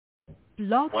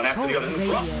Blog Talk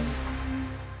Radio.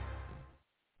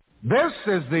 This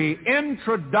is the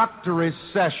introductory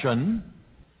session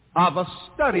of a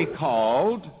study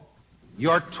called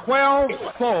Your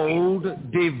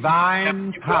 12-Fold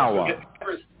Divine Power.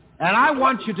 And I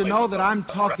want you to know that I'm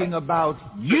talking about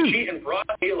you,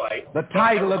 the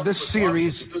title of this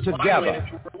series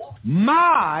together.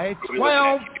 My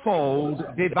 12-Fold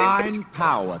Divine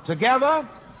Power. Together,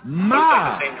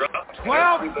 my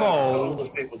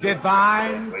 12-fold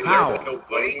divine power.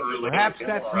 Perhaps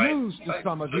that's news to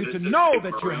some of you to know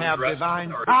that you have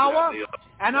divine power.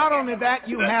 And not only that,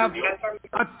 you have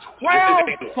a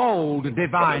 12-fold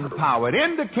divine power. It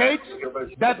indicates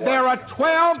that there are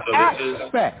 12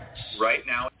 aspects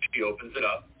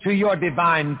to your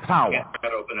divine power.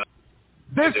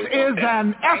 This is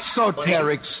an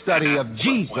esoteric study of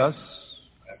Jesus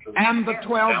and the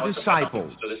 12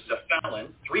 disciples.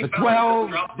 The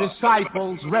 12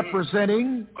 disciples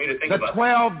representing the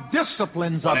 12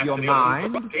 disciplines of your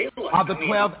mind, of the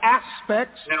 12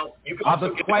 aspects, of the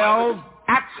 12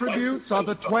 attributes, of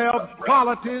the 12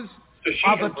 qualities,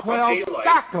 of the 12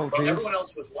 faculties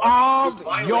of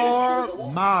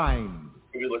your mind.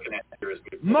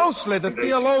 Mostly the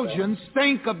theologians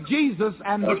think of Jesus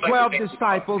and the 12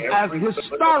 disciples as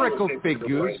historical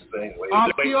figures or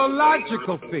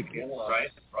theological figures.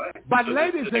 But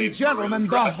ladies and gentlemen,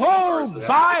 the whole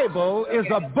Bible is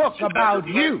a book about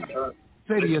you.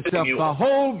 Say to yourself, the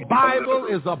whole Bible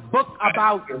is a book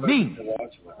about me.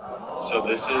 So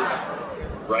this is,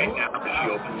 right now,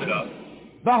 she opens it up.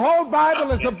 The whole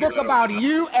Bible is a book about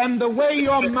you and the way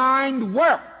your mind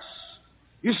works.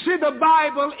 You see, the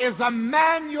Bible is a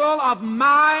manual of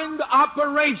mind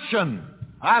operation.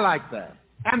 I like that.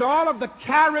 And all of the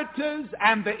characters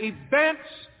and the events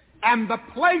and the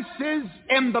places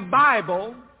in the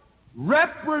Bible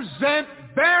represent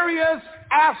various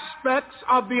aspects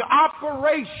of the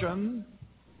operation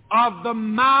of the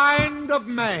mind of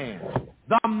man,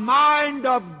 the mind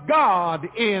of God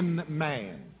in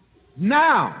man.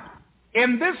 Now,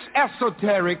 in this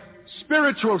esoteric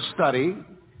spiritual study,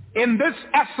 in this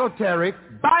esoteric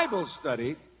Bible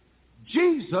study,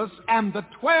 Jesus and the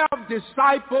 12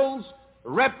 disciples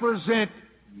represent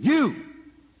you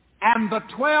and the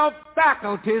 12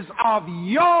 faculties of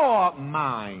your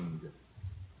mind.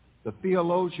 The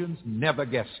theologians never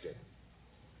guessed it.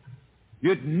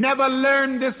 You'd never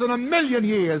learn this in a million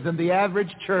years in the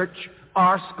average church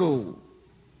or school.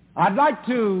 I'd like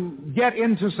to get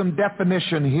into some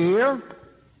definition here.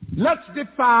 Let's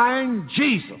define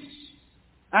Jesus.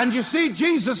 And you see,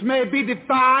 Jesus may be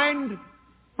defined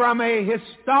from a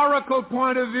historical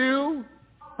point of view,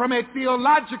 from a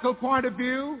theological point of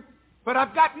view, but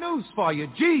I've got news for you.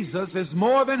 Jesus is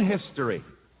more than history.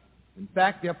 In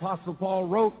fact, the Apostle Paul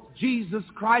wrote, Jesus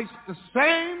Christ the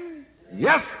same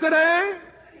yesterday,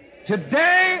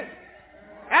 today,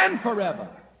 and forever.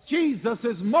 Jesus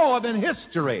is more than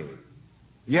history.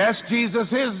 Yes, Jesus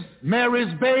is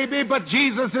Mary's baby, but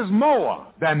Jesus is more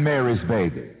than Mary's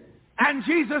baby. And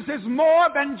Jesus is more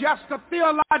than just a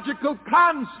theological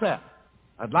concept.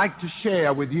 I'd like to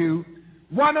share with you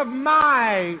one of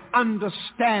my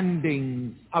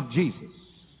understandings of Jesus.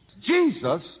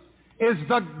 Jesus is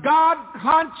the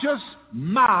God-conscious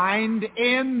mind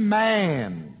in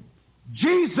man.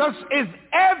 Jesus is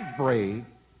every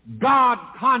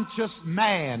God-conscious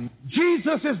man.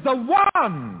 Jesus is the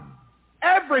one,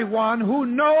 everyone who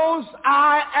knows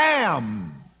I am.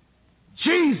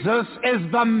 Jesus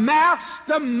is the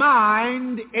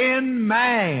mastermind in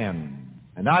man.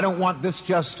 And I don't want this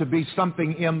just to be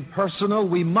something impersonal.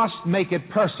 We must make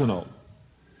it personal.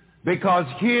 Because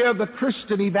here the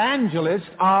Christian evangelists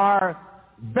are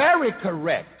very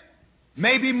correct.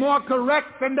 Maybe more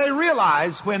correct than they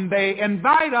realize when they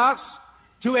invite us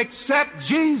to accept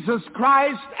Jesus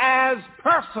Christ as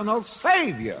personal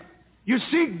Savior. You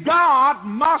see, God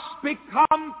must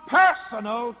become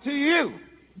personal to you.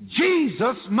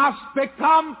 Jesus must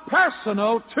become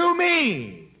personal to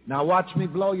me. Now watch me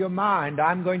blow your mind.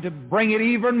 I'm going to bring it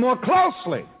even more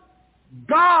closely.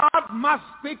 God must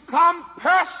become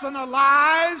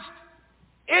personalized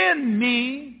in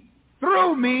me,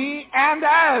 through me, and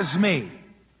as me.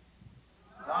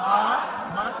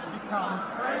 God must become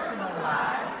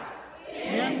personalized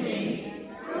in me,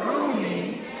 through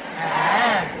me, and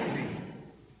as me.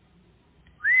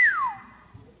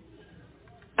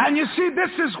 And you see,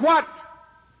 this is what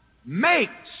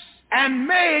makes and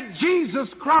made Jesus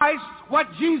Christ what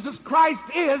Jesus Christ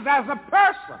is as a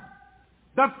person.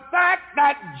 The fact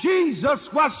that Jesus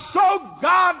was so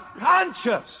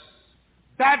God-conscious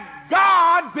that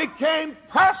God became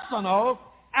personal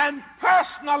and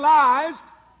personalized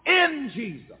in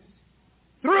Jesus.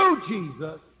 through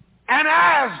Jesus, and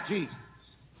as Jesus.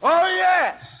 Oh,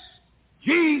 yes,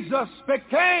 Jesus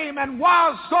became and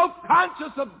was so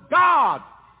conscious of God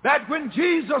that when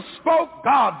Jesus spoke,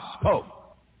 God spoke.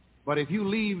 But if you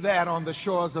leave that on the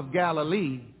shores of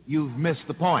Galilee, you've missed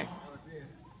the point.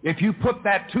 If you put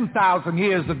that 2,000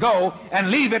 years ago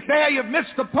and leave it there, you've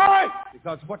missed the point.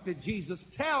 Because what did Jesus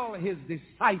tell his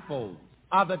disciples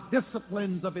are the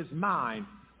disciplines of his mind?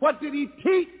 What did he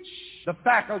teach? The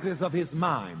faculties of his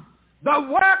mind. The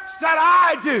works that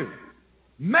I do,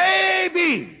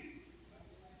 maybe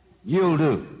you'll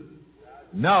do.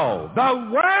 No,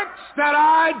 the works that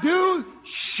I do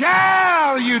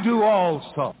shall you do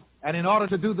also. And in order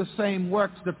to do the same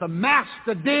works that the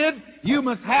master did, you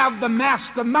must have the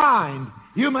master mind.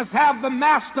 You must have the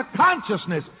master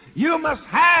consciousness. You must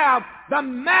have the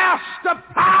master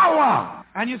power.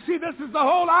 And you see, this is the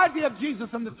whole idea of Jesus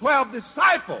and the 12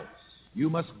 disciples. You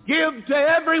must give to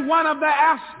every one of the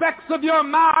aspects of your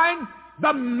mind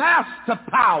the master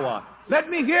power. Let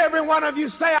me hear every one of you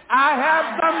say, I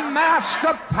have the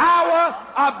master power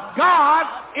of God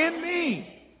in me.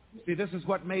 See, this is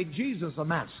what made Jesus a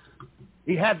master.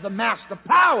 He had the master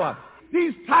power.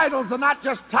 These titles are not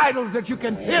just titles that you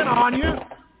can pin on you.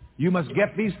 You must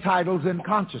get these titles in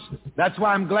consciousness. That's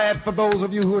why I'm glad for those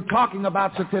of you who are talking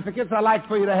about certificates. I like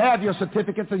for you to have your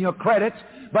certificates and your credits,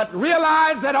 but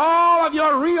realize that all of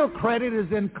your real credit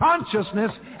is in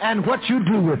consciousness and what you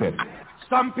do with it.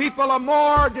 Some people are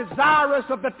more desirous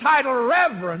of the title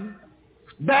Reverend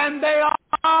than they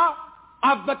are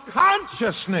of the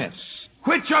consciousness,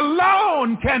 which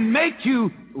alone can make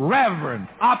you reverend,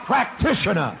 a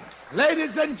practitioner.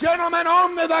 Ladies and gentlemen,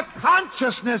 only the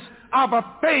consciousness of a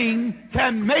thing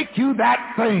can make you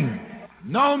that thing.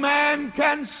 No man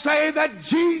can say that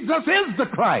Jesus is the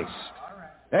Christ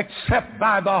except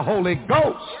by the Holy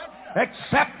Ghost,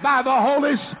 except by the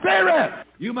Holy Spirit.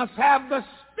 You must have the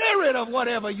spirit of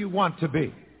whatever you want to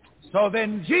be. So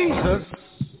then Jesus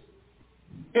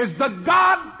is the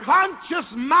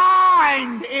God-conscious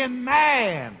mind in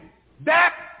man,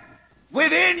 that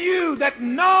within you that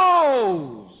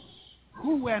knows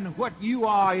who and what you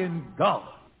are in God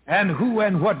and who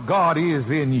and what God is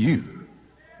in you.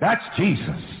 That's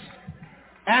Jesus.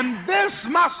 And this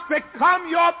must become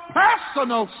your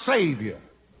personal Savior.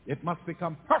 It must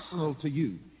become personal to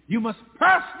you. You must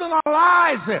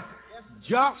personalize it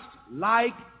just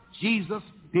like Jesus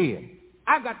did.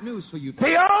 I got news for you.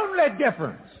 The only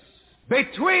difference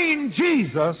between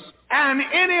Jesus and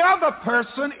any other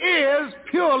person is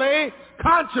purely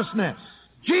consciousness.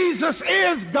 Jesus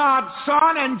is God's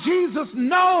Son, and Jesus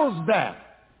knows that.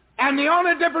 And the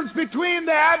only difference between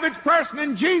the average person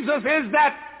and Jesus is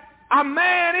that a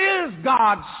man is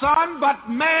God's Son, but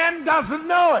man doesn't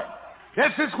know it.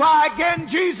 This is why, again,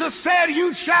 Jesus said,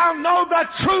 you shall know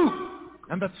the truth,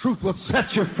 and the truth will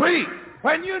set you free.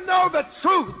 When you know the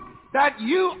truth, that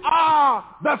you are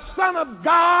the Son of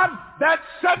God, that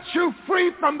sets you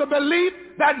free from the belief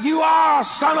that you are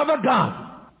a son of a gun.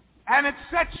 And it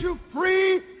sets you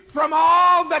free from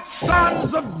all that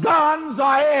sons of guns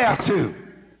are heir to.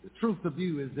 The truth of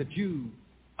you is that you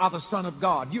are the Son of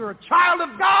God. You're a child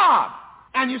of God.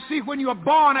 And you see, when you are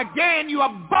born again, you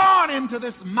are born into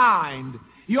this mind.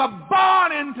 You are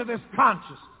born into this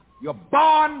consciousness. You're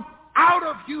born out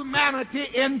of humanity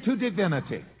into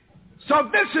divinity. So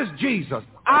this is Jesus.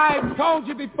 I've told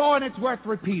you before, and it's worth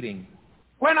repeating.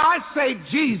 When I say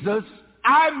Jesus,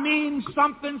 I mean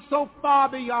something so far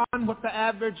beyond what the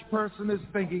average person is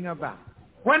thinking about.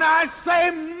 When I say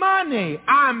money,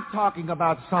 I'm talking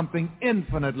about something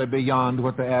infinitely beyond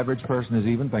what the average person is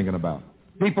even thinking about.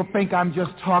 People think I'm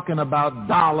just talking about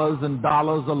dollars and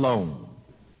dollars alone.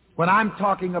 When I'm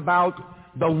talking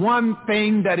about the one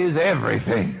thing that is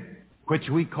everything, which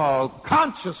we call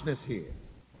consciousness here.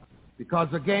 Because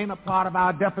again, a part of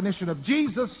our definition of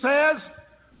Jesus says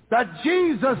that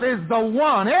Jesus is the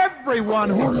one, everyone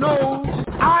who knows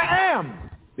I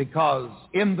am. Because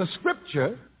in the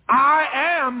scripture, I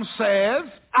am says,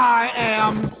 I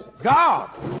am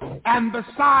God. And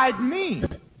beside me,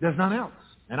 there's none else.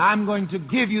 And I'm going to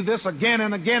give you this again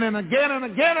and again and again and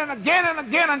again and again and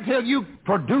again until you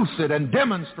produce it and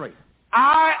demonstrate.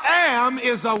 I am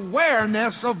is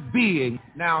awareness of being.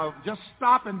 Now, just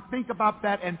stop and think about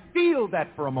that and feel that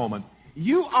for a moment.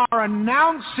 You are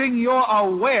announcing your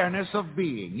awareness of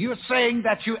being. You're saying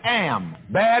that you am.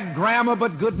 Bad grammar,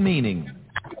 but good meaning.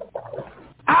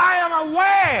 I am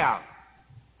aware.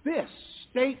 This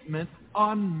statement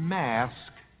unmasks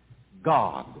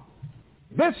God.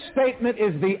 This statement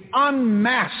is the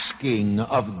unmasking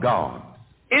of God.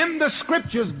 In the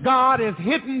scriptures, God is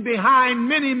hidden behind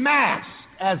many masks,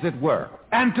 as it were.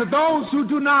 And to those who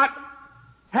do not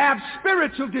have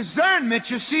spiritual discernment,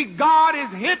 you see God is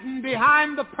hidden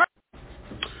behind the person.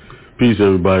 Peace,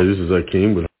 everybody. This is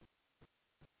Akeem with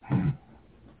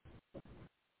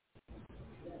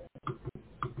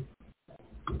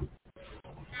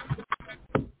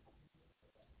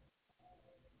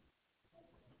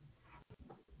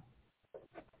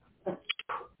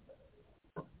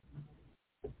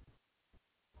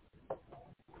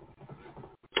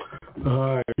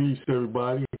All right, peace,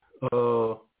 everybody.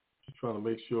 Just trying to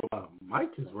make sure my mic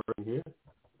is working here.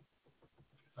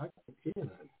 I can't hear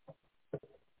nothing.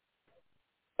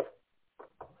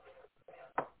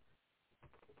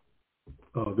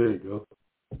 Oh, there you go.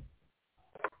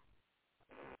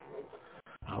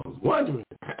 I was wondering.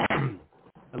 A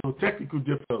little technical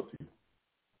difficulty.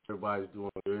 Everybody's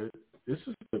doing good. This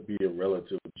is going to be a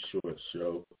relatively short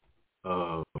show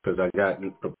because I got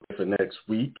prepared for next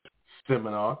week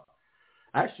seminar.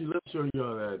 Actually, let's show you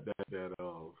all that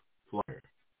flyer.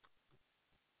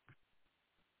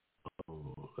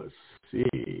 Oh, let's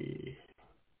see.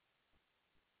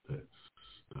 Let's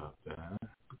stop that.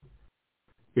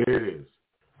 Here it is.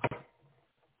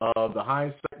 The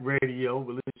Hindsight Radio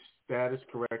Religious Status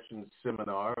Correction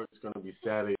Seminar. It's going to be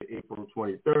Saturday, April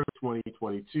 23rd,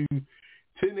 2022,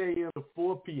 10 a.m. to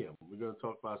 4 p.m. We're going to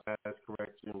talk about status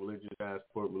correction, religious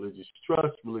passport, religious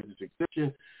trust, religious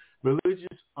exemption,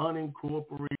 religious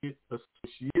unincorporated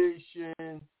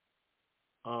association.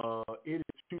 It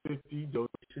is $250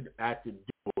 donation at the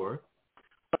door.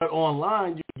 But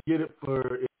online, you can get it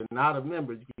for, if you're not a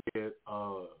member, you can get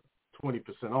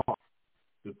 20% off.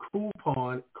 The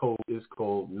coupon code is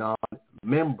called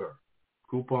non-member.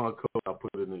 Coupon code, I'll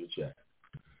put it in the chat,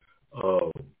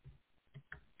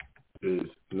 is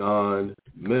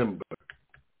non-member.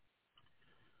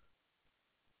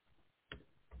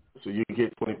 So you can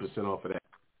get 20% off of that.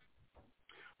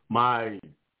 My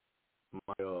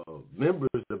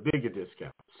members, the bigger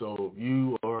discount. So if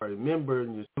you are a member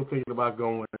and you're still thinking about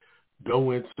go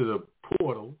into the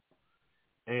portal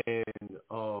and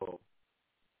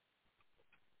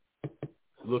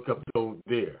look up the code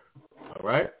there. All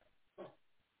right?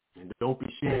 And don't be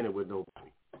sharing it with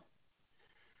nobody.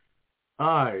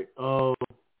 All right.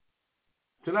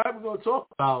 Tonight we're going to talk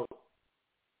about,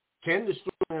 can the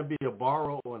story be a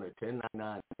borrow on a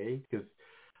 1099-A? Because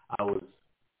I was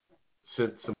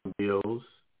sent some bills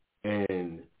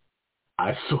and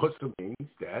I saw some things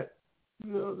that,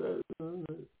 that I'm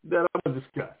going to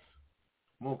discuss.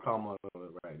 I won't comment on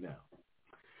it right now.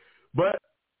 But,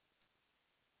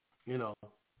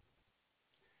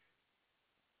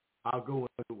 I'll go into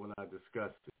it when I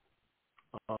discuss it.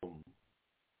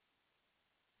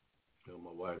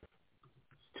 My wife is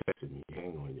texting me.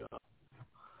 Hang on, y'all.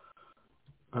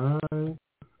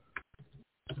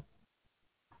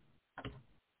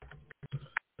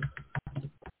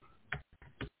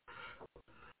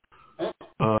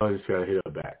 I just gotta hit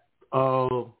her back.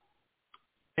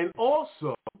 And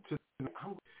also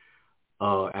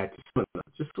at the seminar,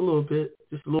 just a little bit,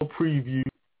 just a little preview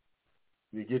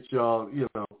to get y'all,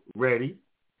 ready.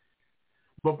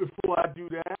 But before I do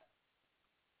that,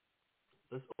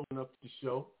 let's open up the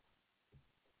show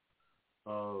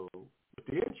with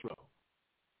the intro.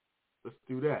 Let's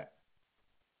do that.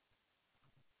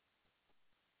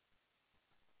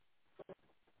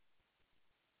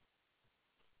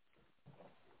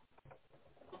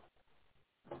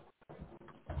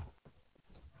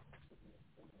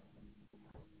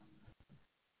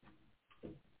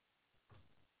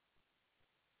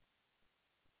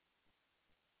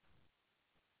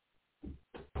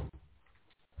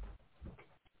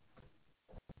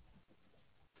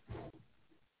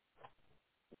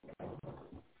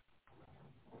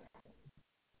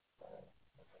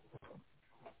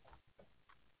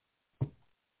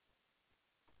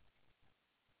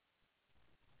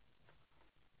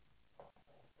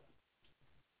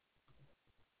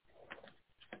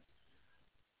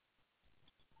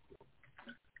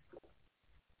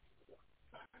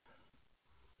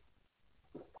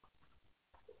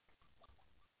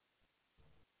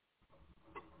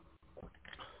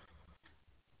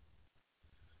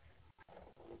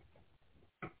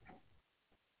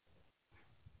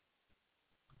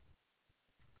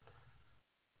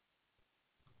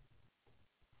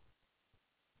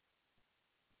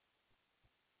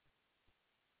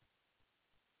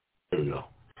 There we go.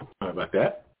 Sorry about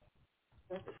that.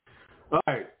 All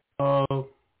right.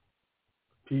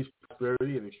 Peace,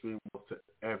 prosperity, and extreme wealth to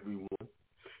everyone.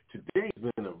 Today's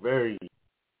been a very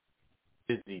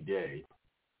busy day.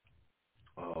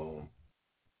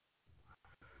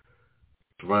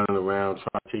 Running around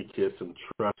trying to take care of some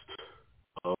trust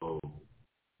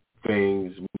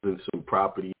things, moving some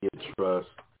property in trust,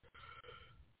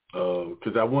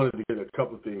 because I wanted to get a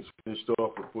couple of things finished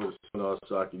off before the seminar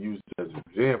so I can use it as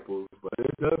examples, but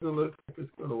it doesn't look like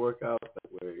it's going to work out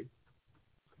that way.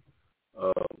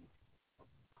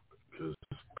 Because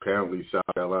apparently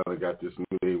South Carolina got this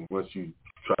new thing. Once you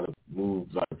try to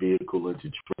move like vehicle into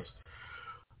trust,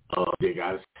 they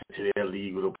got to send to their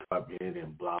legal department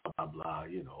and blah, blah, blah,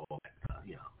 all that,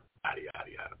 yada,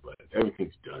 yada, yada. But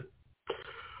everything's done.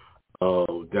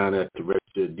 Down at the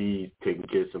Register of Deeds, taking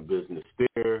care of some business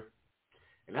there.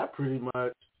 And that pretty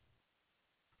much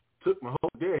took my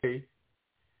whole day.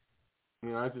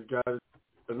 I just got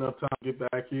enough time to get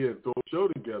back here and throw a show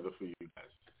together for you guys.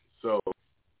 So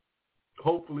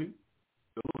hopefully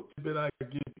the little tidbit I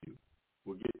give you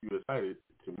will get you excited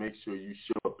to make sure you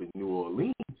show up in New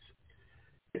Orleans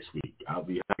next week. I'll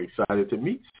be excited to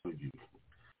meet some of you.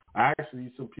 Actually,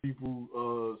 some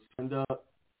people signed up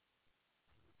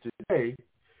today.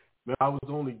 I was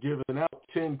only giving out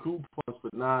 10 coupons for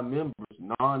non-members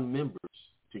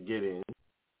to get in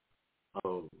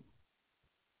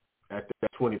at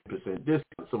that 20%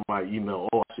 discount. Somebody emailed,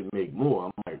 I should make more.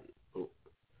 I'm like,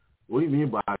 what do you mean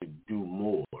by I should do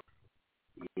more?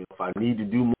 If I need to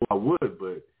do more, I would,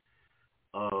 but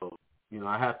I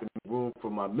have to make room for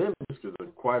my members because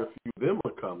quite a few of them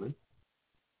are coming.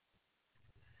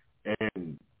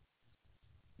 And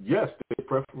yes, they're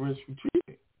preferential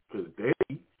treatment because they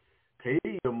pay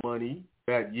the money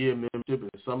that year membership,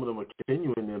 and some of them are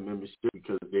continuing their membership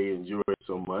because they enjoy it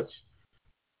so much,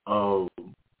 so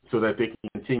that they can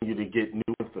continue to get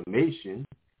new information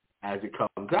as it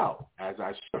comes out, as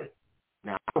I share it.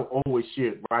 Now, I don't always share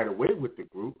it right away with the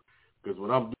group because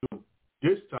when I'm doing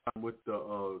this time with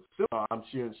the seminar, I'm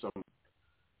sharing some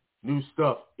new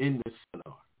stuff in the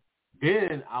seminar.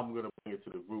 Then I'm going to bring it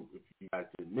to the group if you guys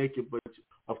didn't make it. But,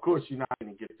 of course, you're not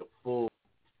going to get the full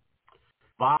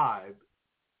vibe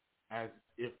as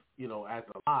if, as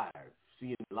a live,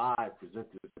 seeing live present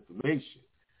this information.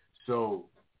 So,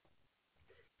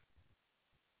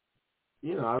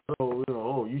 I don't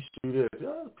know, you should do this.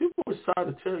 People are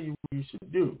trying to tell you what you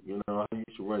should do, how you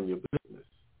should run your business.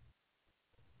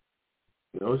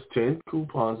 It's 10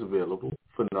 coupons available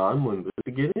for non-members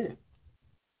to get in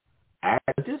at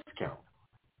a discount.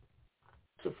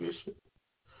 Sufficient.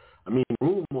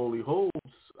 Room only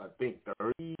holds, I think,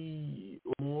 30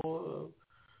 or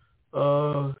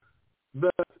more.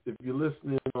 Beth, if you're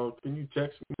listening, can you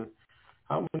text me?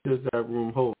 How many does that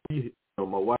room hold?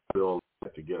 My wife did all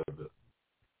that together.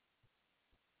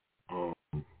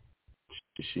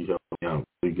 She helped me out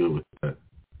pretty good with that.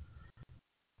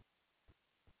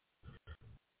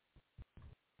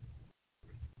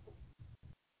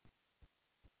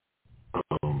 I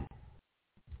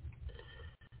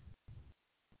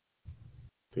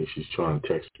think she's trying to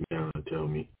text me now and tell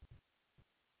me.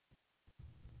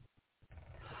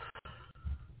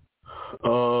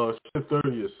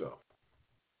 30 or so.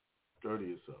 30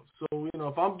 or so. So,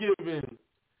 if I'm giving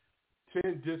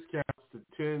 10 discounts to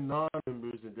 10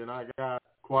 non-members and then I got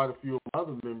quite a few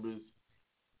other members,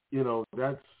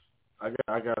 that's, I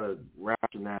got to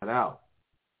ration that out.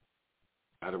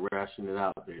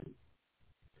 Baby.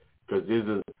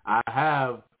 Because I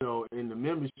have, in the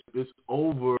membership, it's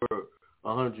over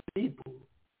 100 people.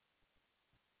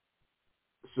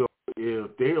 So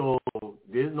if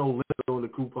there's no limit on the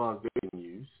coupons they can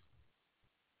use.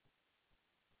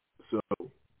 So,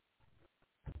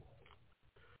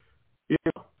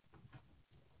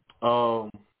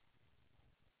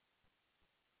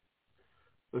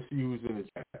 let's see who's in the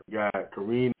chat. We got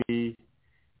Karini,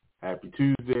 Happy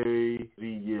Tuesday,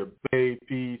 Z Bay,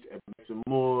 peace, and some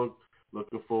more.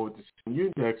 Looking forward to seeing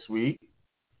you next week.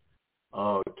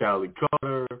 Callie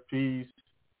Carter, peace.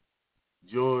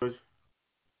 George.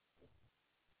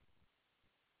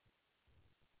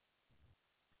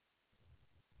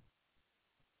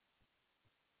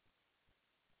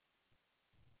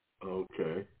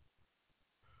 Okay.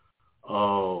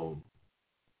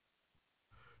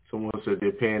 Someone said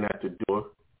they're paying at the door.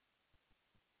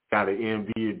 Got an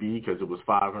Airbnb because it was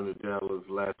 $500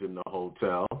 less in the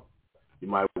hotel. You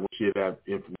might want to share that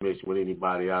information with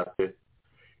anybody out there.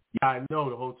 Yeah, I know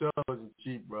the hotel isn't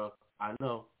cheap, bro. I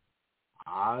know.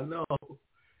 I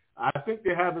think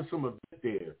they're having some event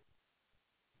there.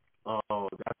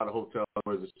 That's how the hotel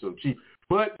isn't so cheap.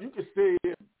 But you can stay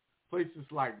in places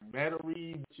like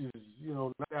Metairie, which is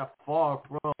not that far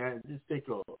from, and just take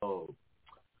a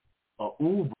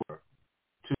Uber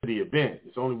to the event.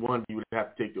 It's only one you would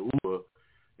have to take the Uber,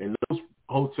 and those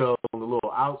hotels on the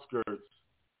little outskirts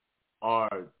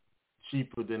are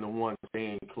cheaper than the ones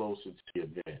staying closer to the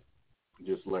event.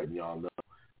 Just letting y'all know.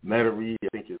 Metairie, I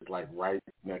think, is like right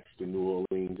next to New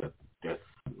Orleans.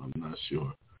 I'm not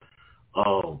sure.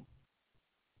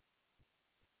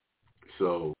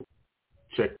 So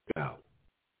check it out.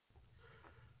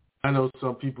 I know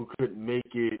some people couldn't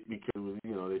make it because it was,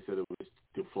 they said it was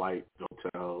the flight, the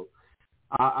hotel.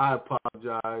 I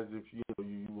apologize if you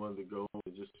wanted to go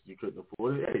and just you couldn't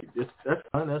afford it. Hey, that's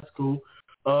fine. That's cool.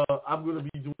 I'm going to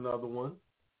be doing another one.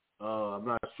 I'm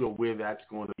not sure where that's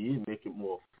going to be and make it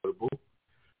more affordable.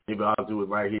 Maybe I'll do it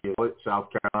right here in South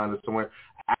Carolina somewhere.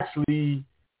 Actually,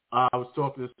 I was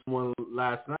talking to someone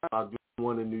last night. I'll do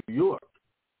one in New York.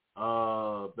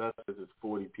 That's because it's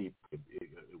 40 people. It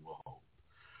will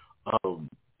hold.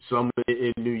 Some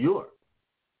in New York.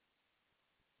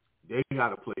 They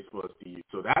got a place for us to use.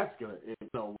 So that's going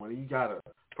to, when you got a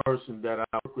person that I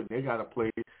work with, they got a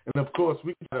place. And, of course,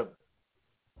 we got to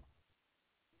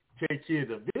take care of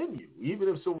the venue. Even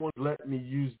if someone's letting me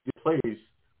use the place,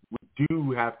 we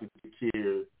do have to take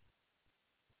care of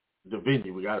the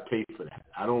venue. We got to pay for that.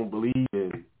 I don't believe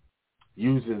in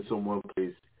using someone's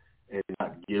place and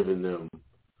not giving them,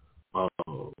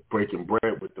 breaking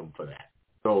bread with them for that.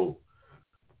 So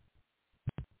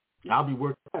I'll be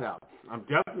working that out. I'm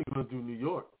definitely going to do New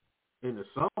York in the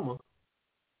summer.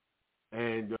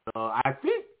 And I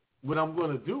think what I'm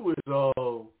going to do is,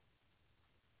 I'm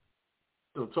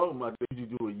talking about you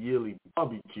do a yearly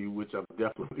barbecue, which I'm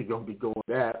definitely going to be going to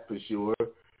that for sure.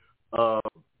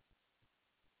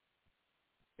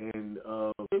 And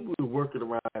maybe we'll work it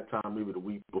around that time, maybe the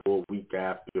week before, week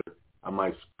after. I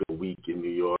might spend a week in New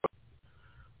York.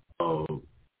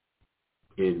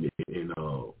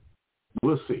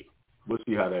 We'll see. We'll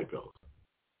see how that goes.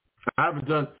 I haven't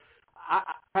done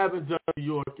New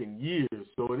York in years,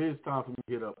 so it is time for me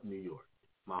to get up New York,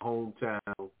 my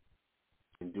hometown,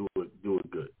 and do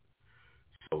it good.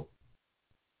 So,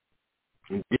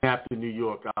 and then after New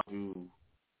York, I'll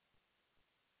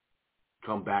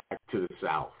come back to the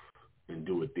South and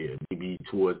do it there, maybe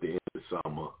towards the end of the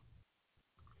summer.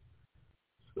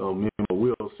 So me and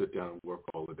we'll sit down and work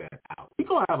all of that out. We're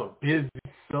going to have a busy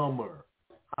summer.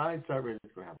 Hindsight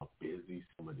Radio's going to have a busy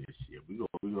summer this year. We're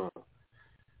going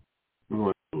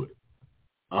to do it.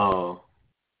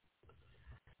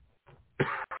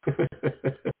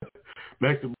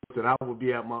 Mexico said I will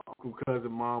be at my uncle,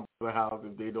 cousin, mom's house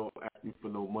if they don't ask me for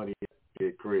no money at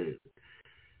their crib.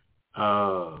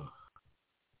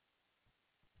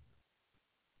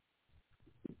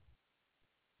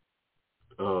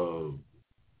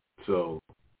 So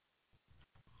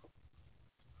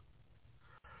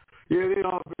yeah, they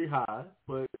are very high,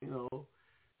 but the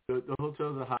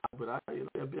hotels are high, but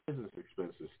they're business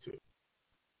expenses too.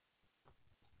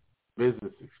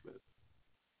 Business expenses.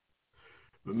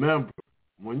 Remember,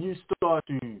 when you start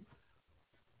to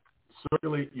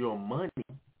circulate your money,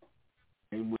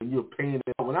 and when you're paying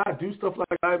it, when I do stuff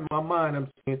like that in my mind, I'm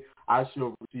saying I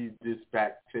shall receive this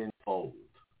back tenfold.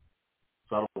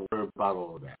 So I don't worry about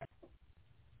all of that.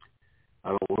 I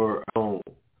don't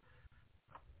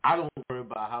worry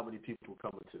about how many people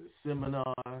coming to the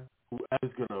seminar,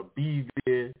 whoever's going to be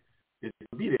there is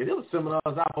going to be there. There were seminars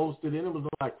I hosted, and it was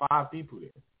like 5 people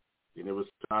there. And there was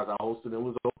seminars I hosted, and it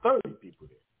was over 30 people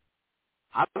there.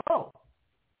 I don't know.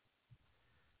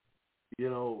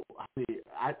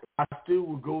 I still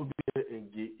would go there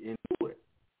and get into it.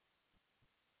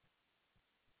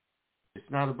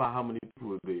 It's not about how many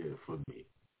people are there for me.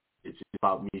 It's just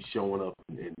about me showing up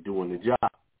and doing the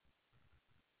job.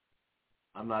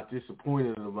 I'm not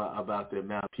disappointed about the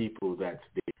amount of people that's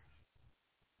there.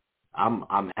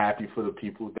 I'm happy for the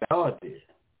people that are there,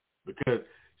 because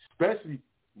especially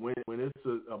when it's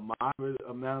a moderate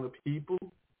amount of people,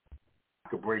 I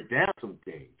could break down some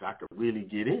things. I could really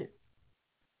get in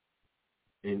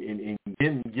and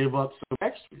then give up some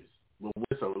extras. When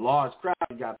it's a large crowd,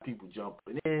 you got people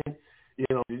jumping in,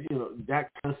 that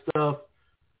kind of stuff.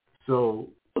 So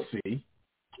we'll see.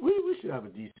 We should have a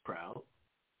decent crowd,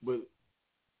 but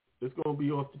it's going to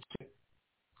be off the chain.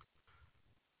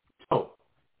 So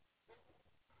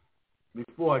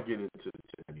before I get into the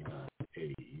 79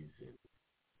 A's and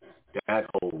that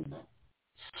whole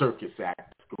circus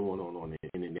act going on the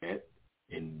internet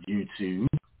and YouTube,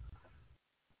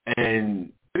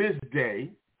 and to this day,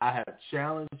 I have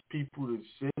challenged people to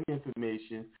send me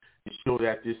information to show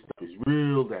that this stuff is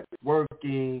real, that it's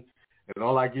working, and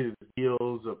all I get is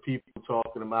deals of people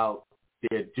talking about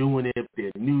they're doing it,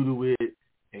 they're new to it,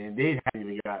 and they haven't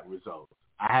even got results.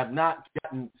 I have not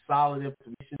gotten solid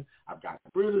information. I've gotten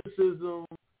criticism,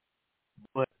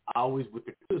 but always with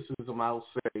the criticism, I'll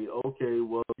say, okay,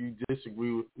 well, if you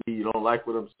disagree with me, you don't like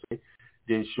what I'm saying,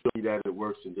 then show me that it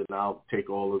works, and then I'll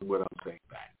take all of what I'm saying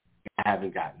back. I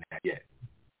haven't gotten that yet.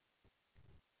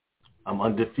 I'm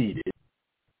undefeated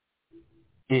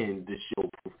in the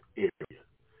show-proof area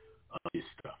of this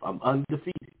stuff. I'm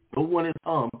undefeated. no one has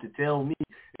come to tell me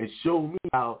and show me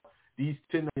how these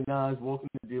 1099s walking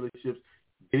the dealerships,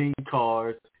 getting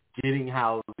cars, getting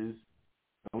houses.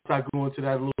 Once I go into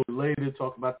that a little bit later,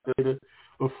 talk about that later.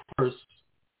 But first,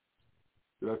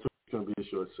 that's going to be a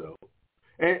short show.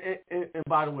 And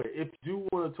by the way, if you do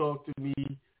want to talk to me,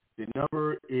 the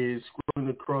number is scrolling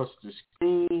across the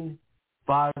screen,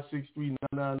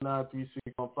 563-999-3615.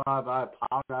 I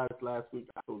apologize last week.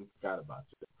 I totally forgot about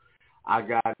you. I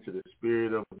got into the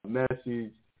spirit of the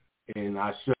message, and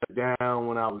I shut it down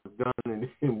when I was done, and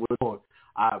then went on.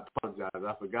 I apologize.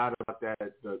 I forgot about that,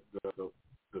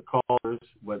 the callers,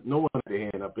 but no one had their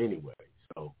hand up anyway.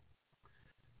 So,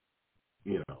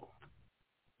 you know.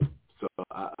 So,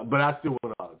 but I still want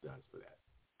to apologize for that.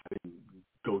 I didn't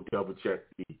go double check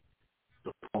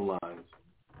the phone lines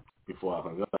before I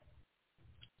hung up.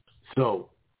 So,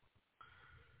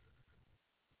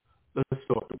 let's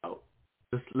talk about.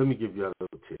 Let me give you a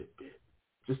little tidbit,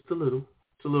 just a little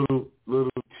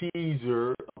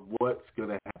teaser of what's going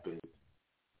to happen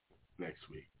next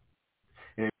week.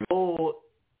 And it all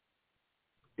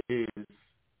is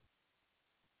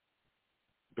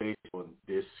based on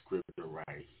this scripture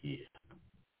right here.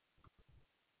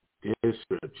 This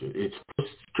scripture. It's 1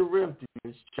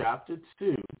 Corinthians chapter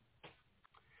 2.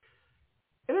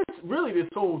 And it's really, this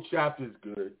whole chapter is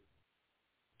good.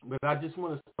 But I just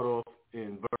want to start off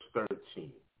in verse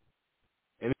 13.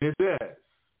 And it says,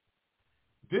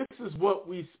 "This is what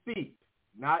we speak,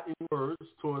 not in words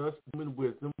taught us in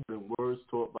wisdom, but in words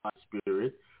taught by the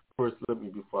Spirit." First,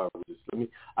 before I read this,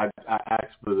 I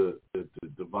ask for the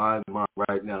divine mind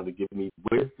right now to give me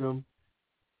wisdom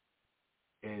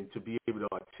and to be able to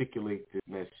articulate this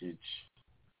message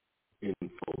in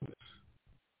fullness.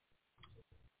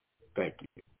 Thank you.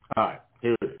 All right,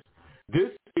 here it is.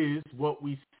 "This is what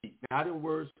we speak, not in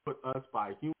words taught us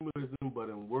by human wisdom, but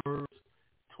in words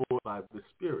taught by the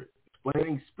Spirit,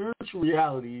 explaining spiritual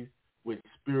realities with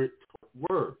Spirit-taught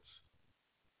words."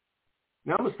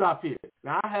 Now, I'm going to stop here.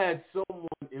 Now, I had someone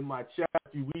in my chat a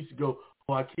few weeks ago,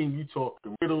 Hakeem, you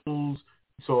talking riddles,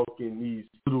 you talking these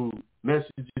little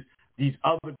messages. These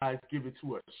other guys give it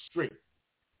to us straight.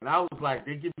 And I was like,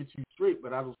 they give it to you straight,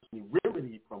 but I don't see any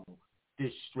remedy from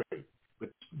this straight. But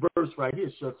this verse right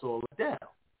here shuts all it down.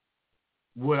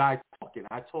 What I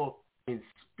talk in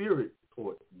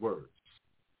Spirit-taught words.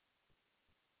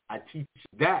 I teach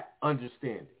that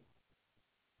understanding.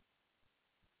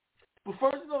 But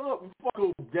first, no, before I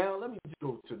go down, let me just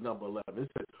go to number 11.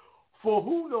 It says, "For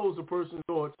who knows a person's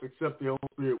thoughts except their own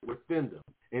spirit within them?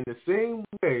 In the same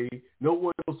way, no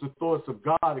one knows the thoughts of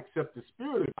God except the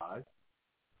Spirit of God.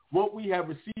 What we have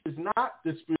received is not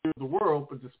the spirit of the world,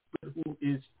 but the Spirit who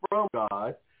is from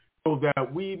God, so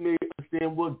that we may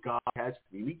understand what God has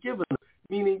freely given us."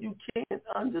 Meaning you can't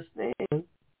understand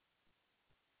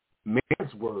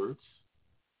man's words,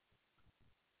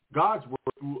 God's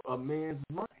word through a man's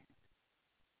mind.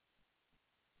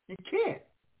 You can't.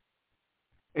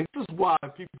 And this is why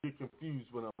people get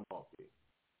confused when I'm talking.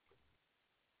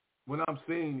 When I'm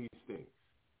saying these things.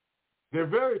 They're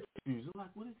very confused. They're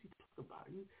like, what is he talking about?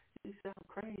 He sound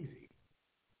crazy.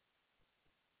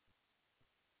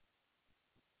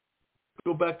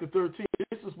 Go back to 13.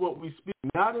 "This is what we speak,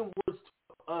 not in words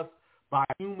taught us by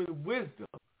human wisdom,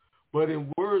 but in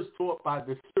words taught by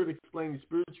the Spirit, explaining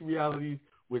spiritual realities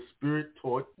with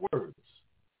Spirit-taught words.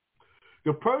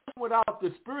 The person without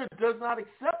the Spirit does not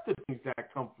accept the things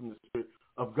that come from the Spirit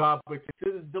of God, but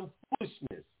considers them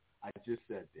foolishness." I just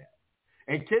said that.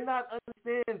 "And cannot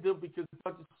understand them because they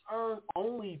are discerned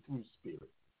only through Spirit."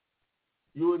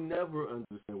 You will never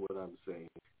understand what I'm saying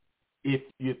if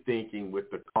you're thinking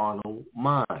with the carnal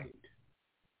mind.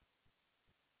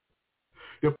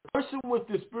 "The person with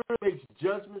the Spirit makes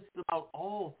judgments about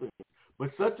all things,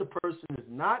 but such a person is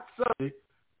not subject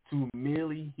to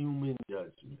merely human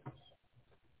judgments."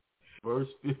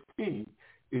 Verse 15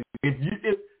 is,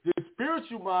 if the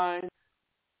spiritual mind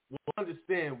will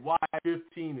understand why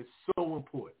 15 is so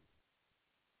important.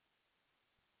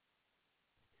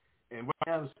 And right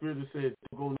now the Spirit has said,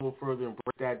 don't go no further and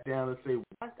break that down and say,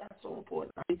 why is that so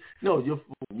important? No, you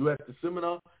at the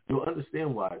seminar, you'll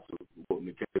understand why it's so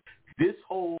important. Because this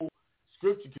whole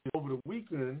scripture, over the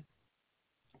weekend,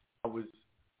 I was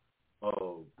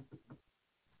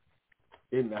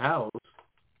in the house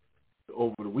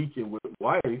over the weekend with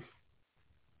my wife.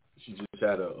 She just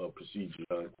had a procedure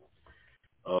done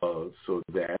so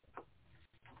that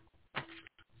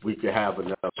we could have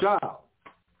another child.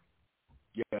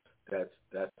 Yes,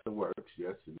 that's the works.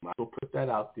 Yes, you might as well put that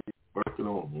out there. Working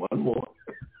on one more.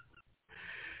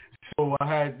 So I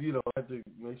had to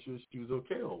make sure she was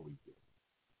okay all weekend.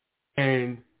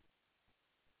 And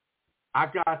I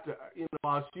got to,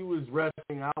 while she was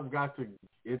resting, I got to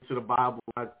into the Bible.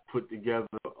 I put together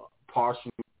a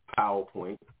partial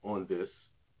PowerPoint on this,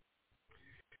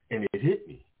 and it hit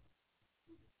me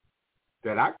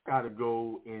that I got to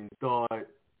go and start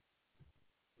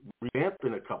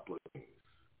revamping a couple of things.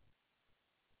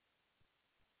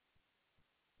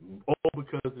 All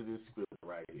because of this spirit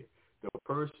right here. The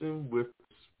person with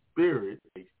the spirit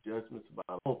makes judgments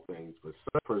about all things, but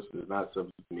such person is not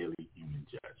subject to merely human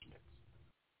judgments.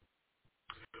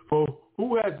 For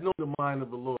who has known the mind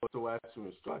of the Lord so as to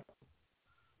instruct him?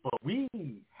 But we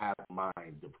have the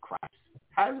mind of Christ.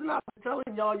 Has it not been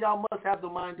telling y'all must have the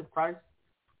mind of Christ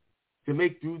to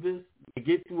make through this, to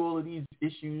get through all of these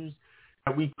issues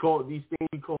that these things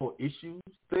we call issues?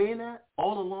 Saying that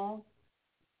all along?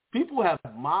 People have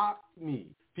mocked me.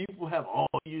 People have all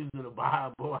used the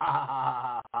Bible.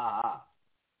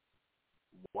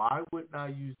 Why wouldn't I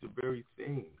use the very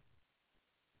thing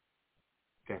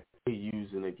that they're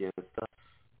using against us?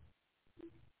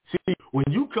 See, when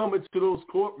you come into those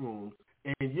courtrooms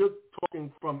and you're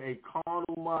talking from a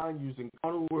carnal mind, using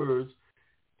carnal words,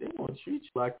 they want to treat you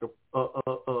like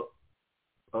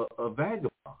a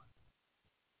vagabond,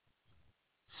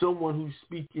 someone who's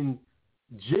speaking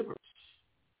gibberish,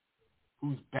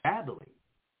 who's babbling.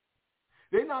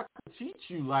 They're not going to teach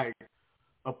you like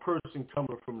a person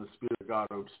coming from the Spirit of God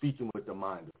or speaking with the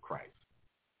mind of Christ.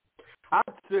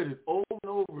 I've said it over and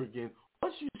over again.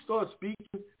 Once you start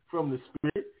speaking from the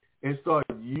Spirit and start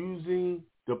using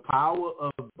the power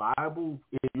of the Bible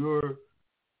in your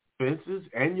offenses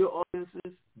and your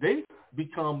offenses, they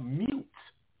become mute.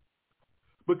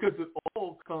 Because it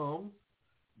all comes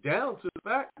down to the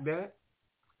fact that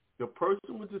the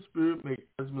person with the Spirit makes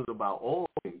judgments about all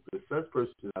things, but such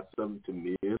person is not subject to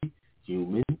merely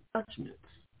human judgments.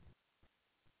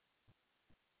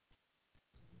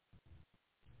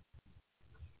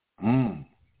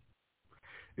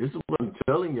 This is what I'm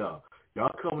telling y'all.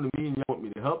 Y'all come to me and y'all want me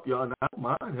to help y'all, and I don't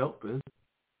mind helping.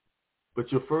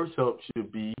 But your first help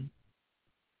should be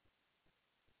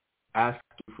asking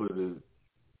for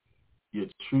your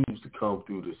truths to come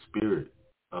through the Spirit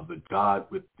of the God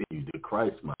within you, the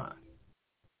Christ mind.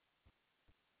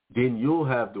 Then you'll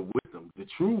have the wisdom, the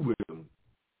true wisdom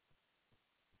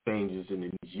changes in the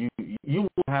needs. You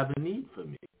won't have a need for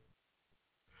me.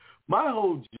 My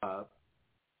whole job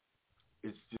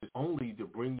is just only to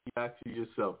bring you back to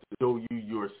yourself, to show you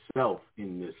yourself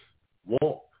in this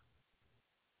walk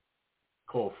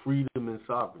called freedom and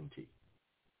sovereignty.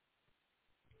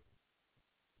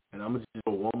 And I'm just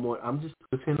go one more. I'm just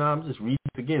reading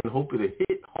it again, hoping to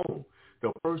hit home.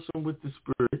 The person with the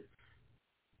Spirit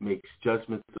makes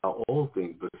judgments about all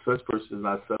things, but such person is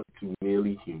not subject to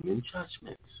merely human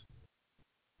judgments.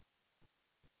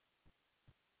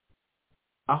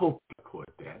 I hope you caught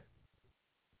that.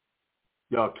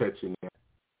 Y'all catching that?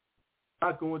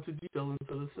 Not going into detail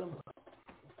until the seminar.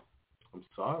 I'm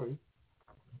sorry.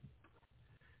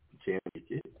 You can't make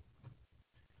it.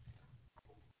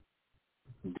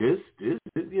 This,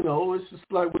 it's just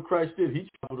like what Christ did. He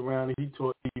traveled around and he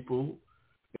taught people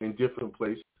in different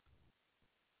places.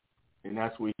 And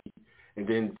that's where and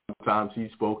then sometimes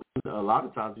a lot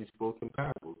of times he spoke in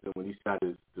parables. And when he sat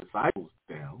his disciples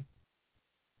down,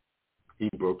 he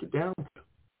broke it down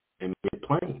and made it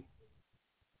plain.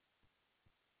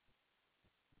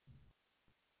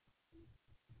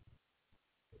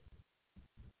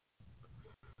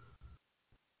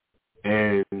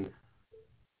 And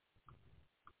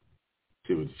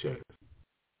see what the chat is.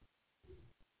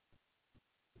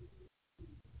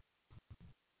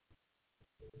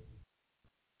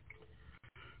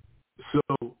 So,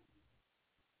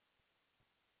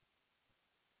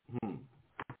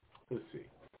 let's see.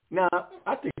 Now,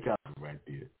 I think I was right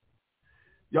there.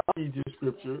 Y'all read this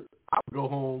scripture. I'll go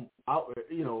home.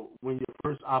 When your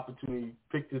first opportunity,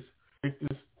 pick this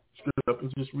scripture up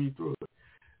and just read through it.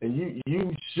 And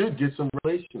you should get some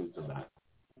relations to that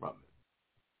from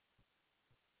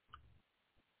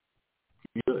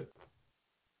it. Good.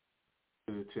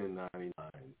 The 1099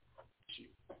 issue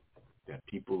that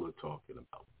people are talking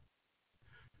about.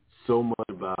 So much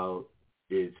about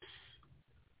it's.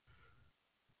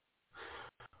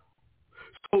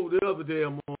 So the other day,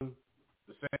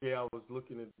 the same day I was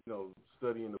looking at,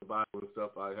 studying the Bible and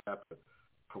stuff, I happened to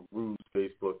peruse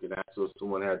Facebook, and I saw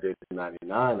someone had their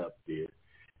 1099 up there.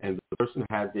 And the person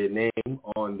had their name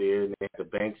on there, and they had the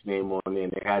bank's name on there,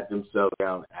 and they had themselves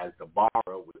down as the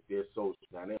borrower with their social.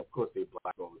 Now, of course, they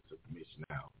block all this information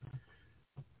out.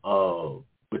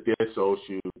 With their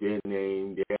social, their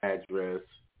name, their address,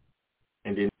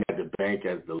 and then they had the bank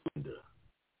as the lender.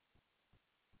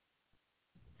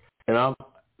 And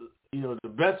the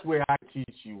best way I can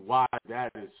teach you why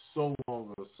that is so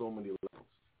wrong on so many levels.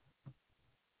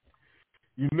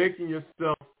 You're making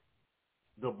yourself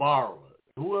the borrower.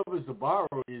 Whoever is the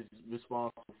borrower is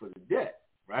responsible for the debt,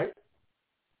 right?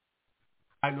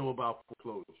 I know about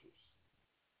foreclosures.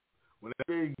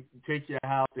 Whenever they take your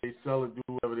house, they sell it, do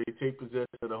whatever, they take possession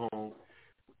of the home,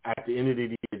 at the end of the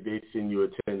year, they send you a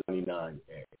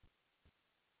 1099-A,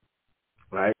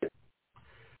 right?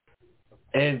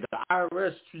 And the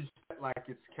IRS treats that like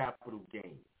it's capital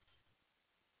gains,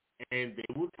 and they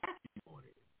will tax you on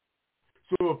it.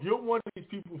 So if you're one of these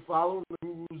people following the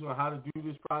rules on how to do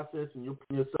this process and you're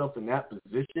putting yourself in that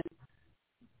position,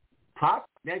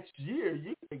 next year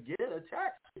you're going to get a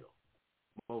tax bill,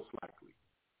 most likely.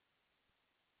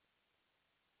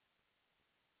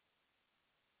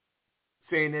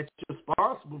 Saying that you're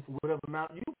responsible for whatever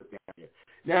amount you put down here.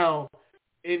 Now,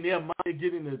 in their mind, they're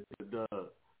getting the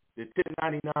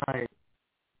 1099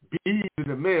 B in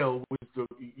the mail, which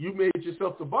you made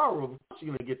yourself the borrower. Of course, you're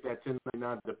going to get that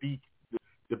 1099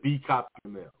 the B copy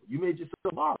in the mail. You made yourself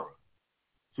a borrower,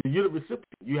 so you're the recipient.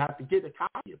 You have to get a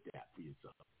copy of that for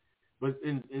yourself. But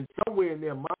in somewhere in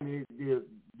their mind, they're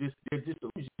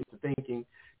disillusioned to thinking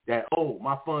that, oh,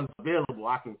 my funds available.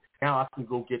 I can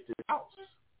go get this house.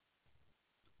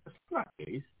 That's not the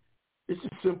case. It's a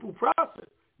simple process.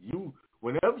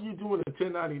 Whenever you're doing a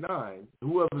 1099,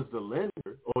 whoever's the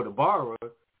lender or the borrower,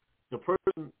 the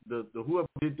person, the whoever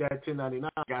did that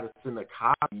 1099 got to send a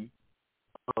copy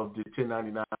of the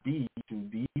 1099-B to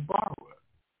the borrower,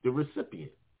 the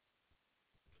recipient.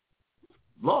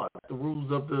 Law, that's the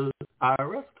rules of the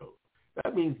IRS code.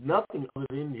 That means nothing other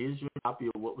than here's your copy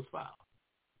of what was filed.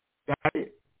 That's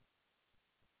it.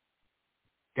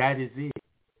 That is it.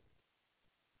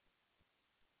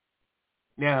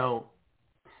 Now,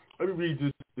 let me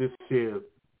read this here.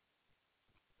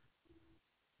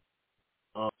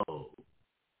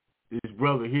 This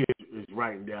brother here is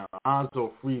writing down,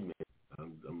 Onzo Freeman.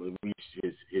 I'm going to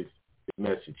read his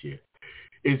message here.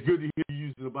 It's good to hear you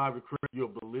using the Bible correct. You're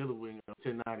belittling a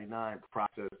 1099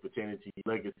 process pertaining to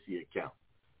your legacy account.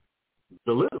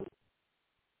 Belittling.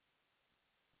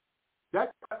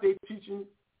 That's what they're teaching.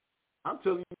 I'm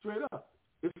telling you straight up.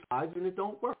 It's lies and it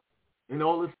don't work. And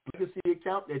all this legacy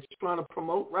account that you're trying to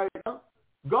promote right now,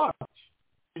 garbage.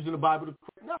 Using the Bible to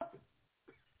correct nothing.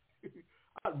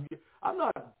 I'm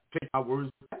not taking my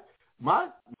words back. My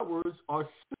words are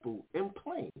simple and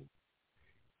plain.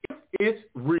 If it's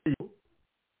real,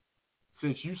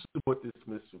 since you support this,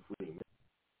 Mr. Freeman,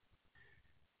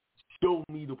 show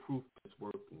me the proof it's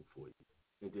working for you.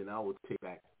 And then I will take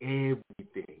back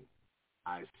everything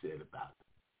I said about it.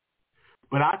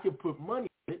 But I can put money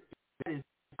in it. That is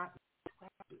not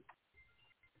practice.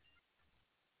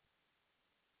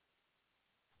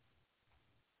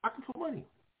 I can put money.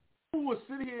 Who will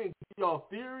sit here and give y'all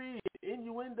theory and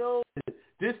innuendo and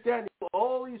this, that, and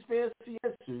all these fancy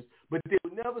answers, but they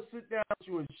will never sit down with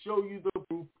you and show you the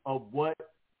proof of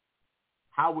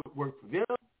how it worked for them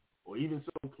or even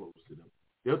someone close to them.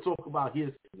 They'll talk about his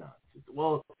nonsense.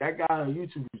 Well, that guy on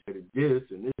YouTube said this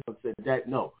and this one said that.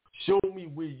 No. Show me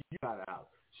where you got a house.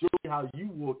 Show me how you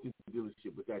walked into the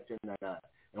dealership with that 1099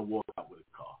 and walked out with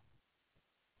a car.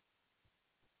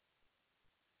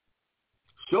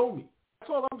 Show me.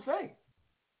 That's all I'm saying.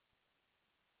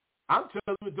 I'm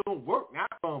telling you it don't work.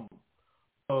 Not from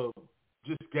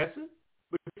just guessing.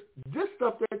 But this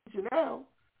stuff that you now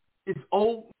is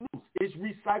old news. It's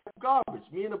recycled garbage.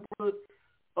 Me and the brother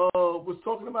was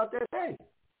talking about that day.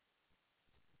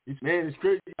 Man, it's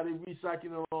crazy how they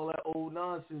recycling all that old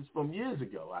nonsense from years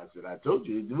ago. I said, I told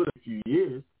you, they do it a few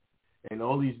years. And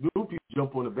all these new people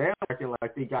jump on the bandwagon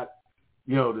like they got,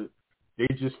 they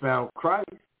just found Christ.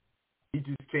 He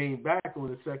just came back on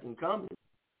the second coming.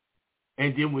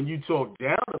 And then when you talk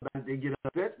down about it, they get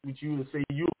upset with you and say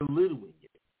you're belittling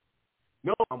it.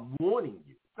 No, I'm warning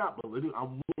you. It's not belittling.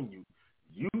 I'm warning you.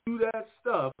 You do that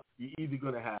stuff, you're either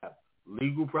going to have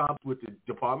legal problems with the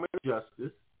Department of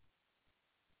Justice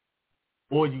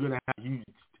or you're going to have huge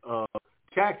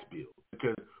tax bills.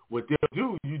 Because what they'll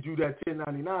do, you do that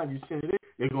 1099, you send it in,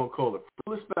 they're going to call it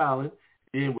frivolous filing.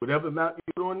 Then whatever amount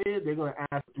you put on there, they're going to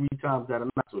ask 3 times that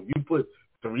amount. So if you put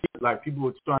 3, like people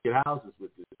are trying to get houses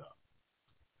with this stuff.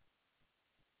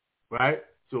 Right?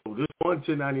 So this one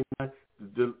 1099,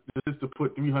 this is to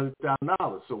put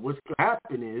 $300,000. So what's going to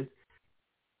happen is,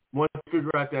 once you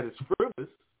figure out that it's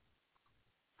frivolous,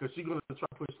 because she's going to try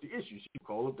to push the issue. She can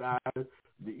call up guys,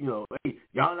 hey,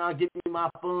 y'all not giving me my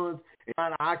funds,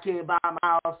 and I can't buy my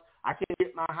house, I can't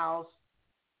get my house.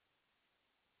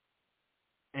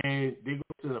 And they go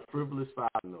to the frivolous file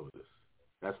notice.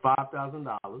 That's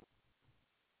 $5,000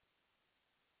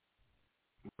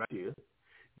 right here.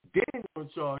 Then they're going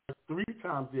to charge 3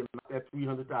 times the amount. That's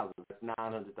 $300,000. That's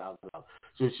 $900,000.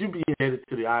 So it should be headed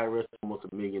to the IRS almost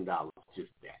 $1 million.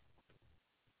 Just that.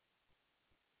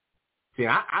 See,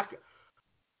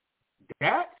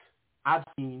 that I've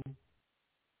seen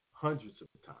hundreds of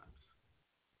times,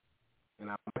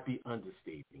 and I might be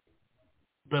understating,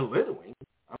 belittling.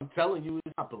 I'm telling you,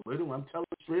 it's not belittling. I'm telling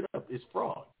you straight up, it's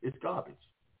fraud. It's garbage.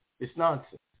 It's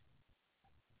nonsense.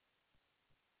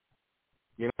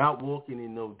 You're not walking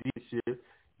in no dealership,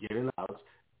 getting a house,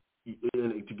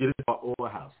 to get a car or a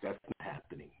house. That's not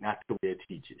happening. Not the way they're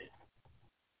teaching it.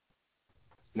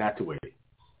 Not the way.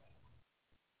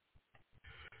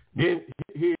 Then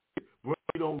here, bro,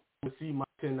 you don't want to see my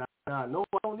 1099. No,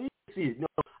 I don't need to see it. No,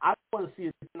 I don't want to see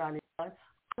a 1099.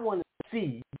 I want to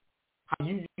see how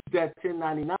you use that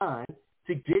 1099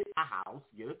 to get a house,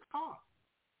 get a car.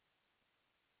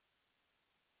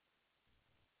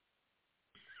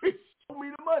 Show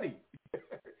me the money.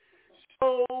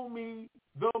 Show me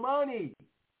the money.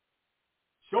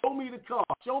 Show me the car.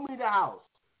 Show me the house.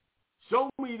 Show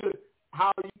me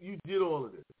how you did all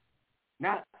of this.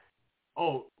 Not,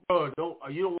 oh, bro,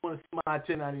 you don't want to see my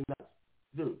 1099.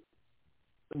 Dude,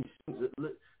 let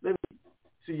me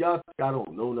see, y'all think I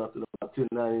don't know nothing about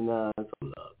 1099.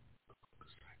 Hold up.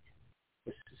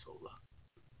 Let's just hold up.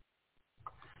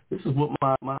 This is what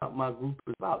my group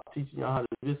is about, teaching y'all how to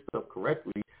do this stuff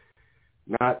correctly,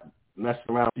 not messing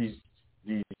around with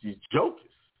these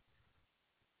jokers.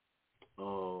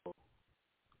 Where's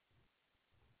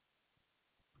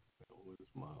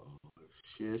my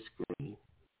share screen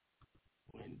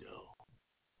window?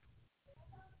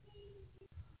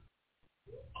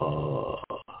 Hold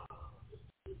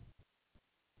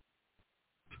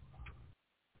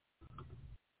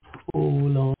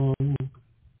on.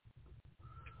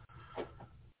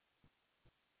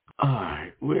 All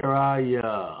right, where are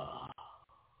ya?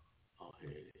 Oh,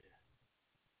 here it is.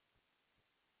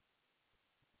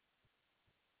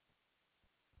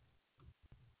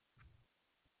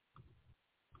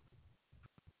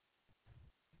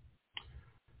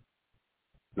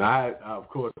 Now, of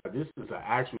course, this is an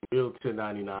actual real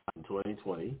 1099 in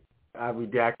 2020. I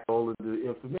redact all of the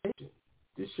information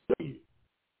to show you.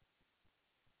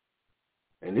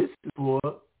 And this is for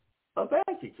a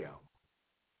bank account.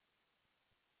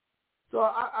 So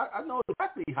I know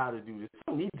exactly how to do this.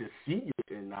 I don't need to see your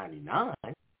 1099.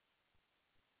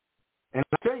 And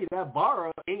I tell you, that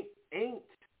borrower ain't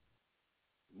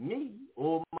me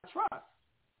or my trust.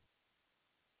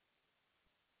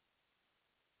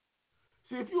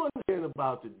 See, if you understand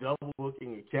about the double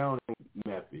booking accounting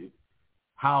method,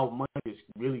 how money is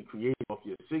really created off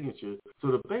your signature,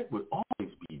 so the bank would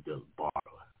always be the borrower.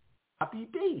 Copy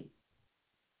B,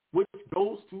 which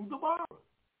goes to the borrower.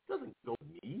 It doesn't go to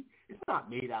me. It's not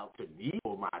made out to me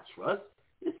or my trust.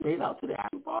 It's made out to the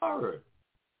actual borrower.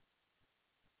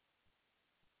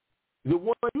 The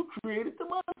one you created the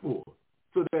money for,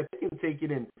 so that they can take it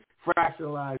and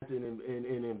fractionalize it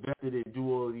and invest it and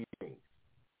do all these things.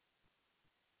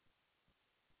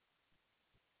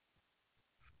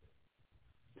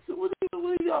 So what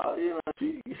y'all,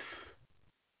 geez.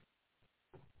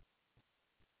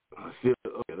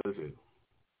 Okay, listen.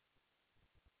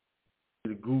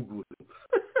 To Google it.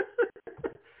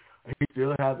 I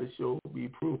still haven't shown me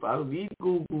proof. I don't need to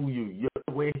Google you.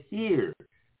 We're here.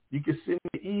 You can send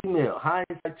me an email,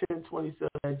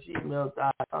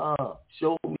 hindsight1027@gmail.com.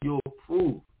 Show me your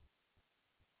proof.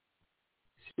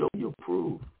 Show your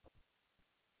proof.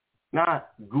 Not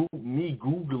me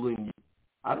Googling you.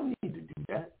 I don't need to do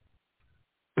that.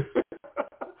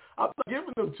 I'm not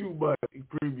giving them too much in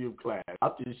premium class.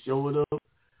 I'm just showing them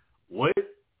what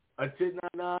a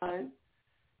 1099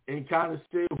 and kind of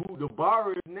say who the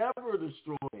borrower is never the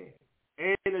straw man.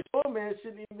 And the straw man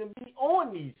shouldn't even be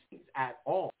on these things at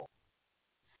all.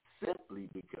 Simply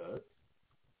because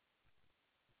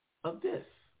of this.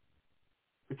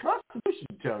 The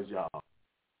Constitution tells y'all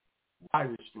why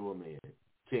the straw man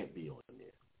can't be on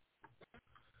there.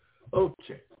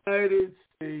 Okay. United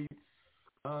States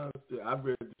Constitution. I've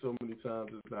read it so many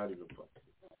times it's not even funny.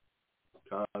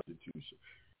 Constitution.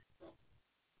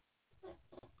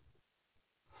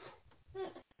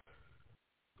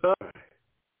 All right.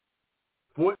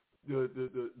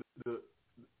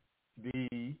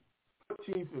 The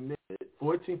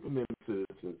 14th Amendment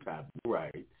citizens have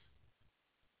rights.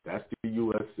 That's the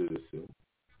U.S. citizen.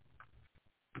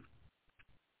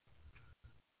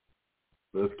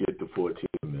 Let's get the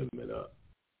 14th Amendment up.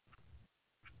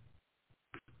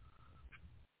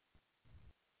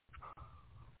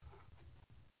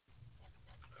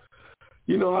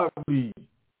 You know,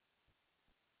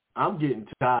 I'm getting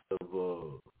tired of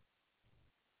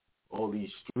all all these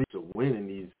streets of winning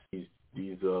these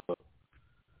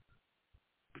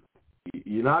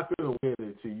you're not going to win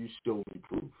until you show me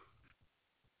proof.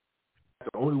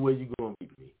 That's the only way you're going to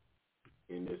beat me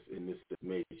in this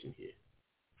situation here.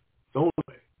 It's the only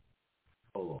way.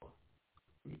 Hold on.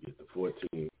 Let me get the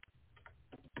 14.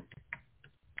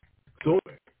 So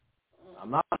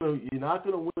you're not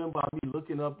gonna win by me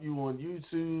looking up you on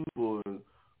YouTube or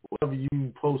wherever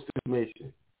you post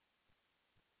information.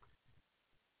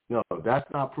 No, that's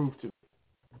not proof to me.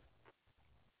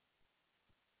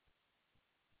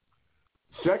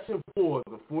 Section 4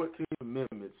 of the 14th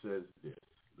Amendment says this.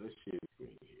 Let's share the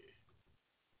screen here.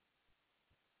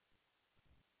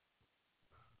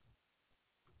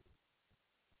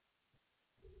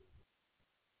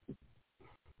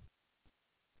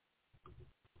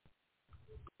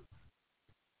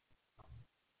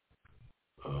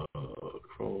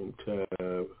 Chrome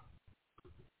tab.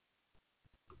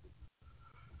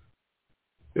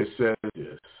 It says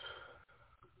this.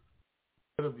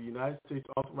 Of the United States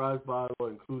authorized by law,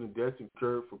 including debts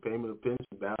incurred for payment of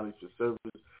pension bounties for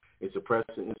service in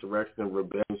suppressing insurrection and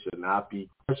rebellion, should not be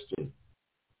questioned.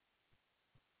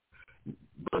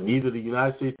 But neither the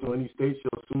United States nor any state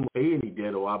shall assume or pay any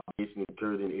debt or obligation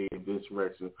incurred in aid of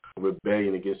insurrection or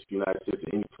rebellion against the United States, or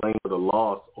any claim for the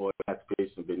loss or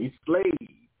emancipation of any slave.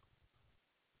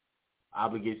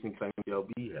 Obligation and claim shall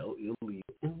be held illegal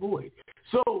and void.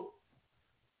 So,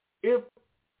 if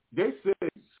they said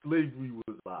slavery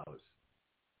was abolished,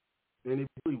 and it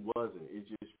really wasn't, it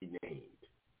just renamed.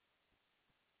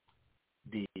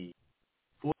 The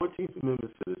 14th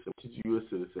Amendment citizen, which is a U.S.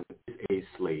 citizen, is a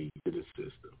slave to the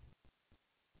system.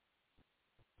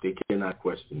 They cannot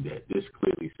question that. This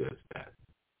clearly says that.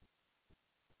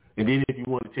 And then if you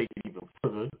want to take it even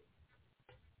further,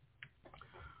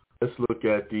 let's look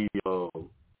at the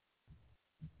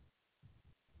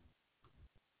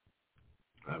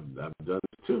I've done this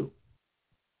too.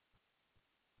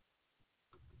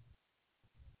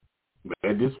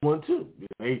 And this one too.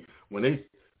 When they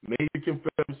made the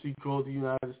Confederacy called the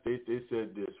United States, they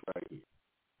said this right here.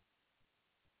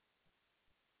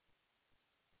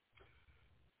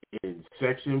 In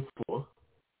Section 4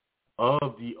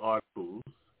 of the Articles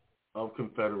of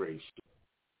Confederation,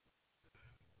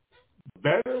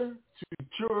 better to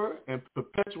secure and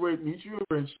perpetuate mutual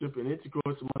friendship and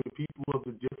intercourse among the people of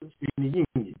the different states in the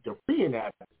Union, the free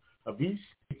inhabitants of each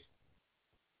state,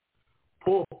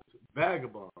 poor,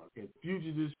 vagabonds, and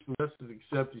fugitives from justice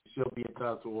accepted shall be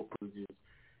entitled to all privileges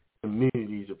and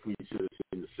immunities of free citizens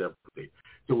in the separate states.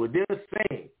 So when they're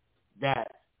saying that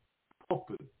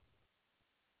paupers,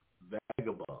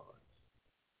 vagabonds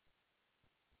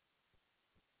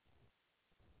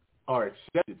are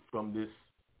accepted from this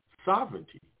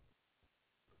sovereignty,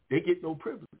 they get no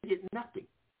privilege. They get nothing.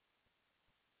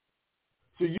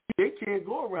 So they can't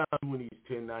go around doing these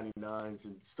 1099s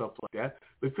and stuff like that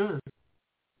because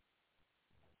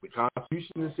the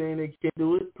Constitution is saying they can't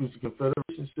do it because the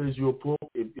Confederation says you're poor.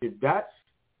 If that's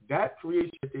that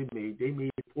creation that they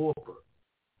made a pauper,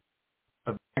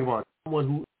 a vagabond, someone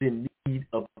who is in need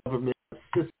of government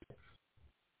assistance.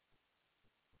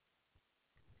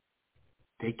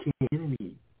 They can't get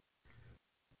any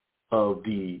of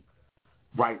the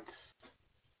rights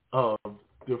of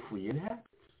the free inhabitants.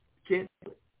 Can't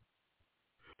do it.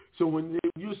 So when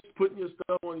you're putting your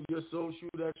stuff on your social,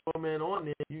 that straw man on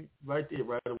there, you right there,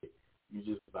 right away, you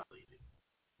just violated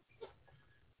it.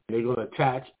 They're going to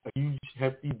attach a huge,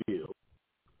 hefty bill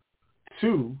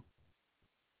to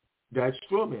that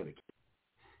straw man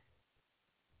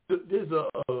account. There's a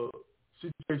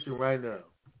situation right now.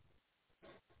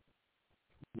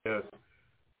 Yes.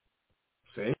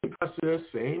 Same process,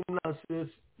 same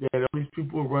nonsense that all these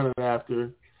people are running after.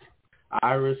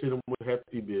 IRS hit him with a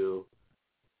hefty bill.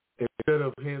 Instead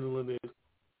of handling it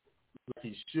like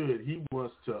he should, he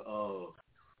wants to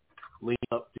link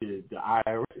up the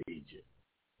IRS agent.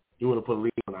 He want to put a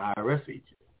link on the IRS agent.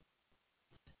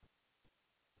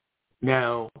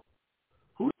 Now,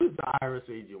 who does the IRS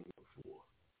agent work for?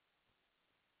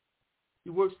 He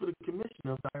works for the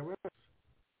commissioner of the IRS.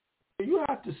 So you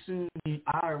have to sue the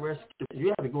IRS. You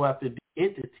have to go after the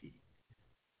entity,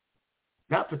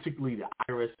 not particularly the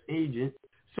IRS agent.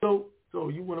 So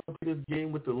you want to play this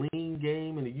game with the lien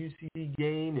game and the UCD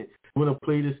game, and you want to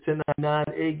play this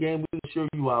 1099A game, we can show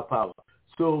you our power.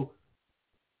 So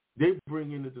they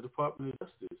bring in the Department of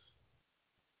Justice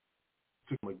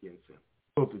to come against him.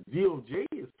 So if the DOJ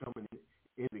is coming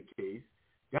in the case,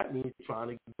 that means trying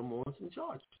to get them on some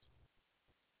charges.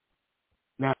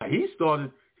 Now, he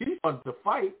started the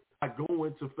fight by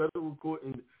going to federal court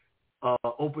and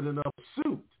opening up a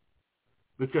suit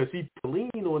because he put a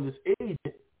lien on this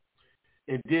agent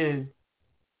and then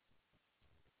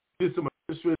did some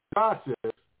administrative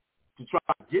process to try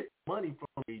to get money from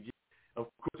the agent. Of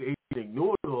course, the agent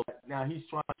ignored all that. Now he's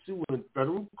trying to sue in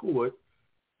federal court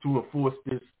to enforce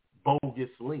this bogus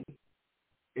lien.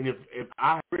 And if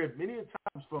I read many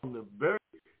times from the very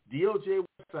DOJ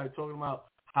website talking about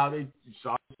how they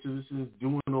charge citizens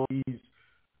doing all these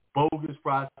bogus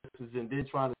processes and then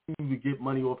trying to sue to get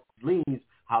money off liens,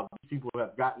 how these people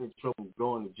have gotten in trouble,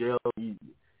 going to jail,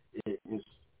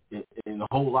 and a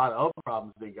whole lot of other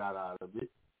problems they got out of it.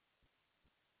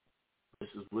 This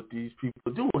is what these people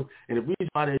are doing. And the reason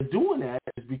why they're doing that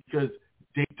is because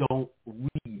they don't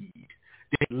read.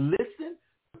 They listen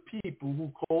to people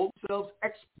who call themselves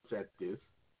experts at this.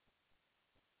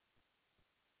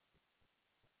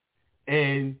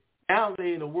 And now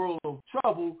they're in a world of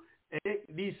trouble, and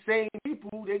these same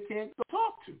people they can't go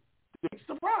talk to. That's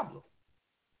the problem.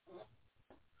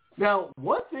 Now,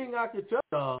 one thing I can tell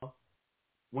y'all,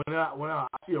 when I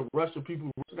see a rush of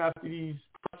people rushing after these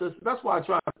processes, that's why I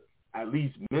try to at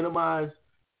least minimize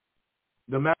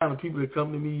the amount of people that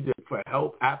come to me for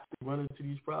help after they run into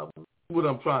these problems. That's what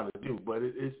I'm trying to do. But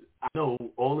it's I know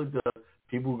all it does,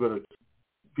 in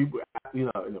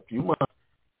a few months,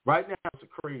 right now it's a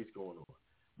craze going on.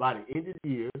 By the end of the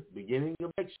year, beginning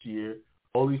of next year,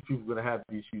 all these people are going to have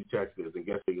these huge tax bills, and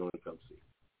guess they're going to come see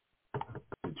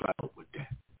and try to help with that.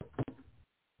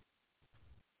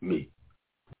 Me.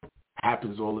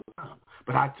 Happens all the time.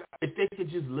 But if they could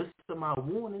just listen to my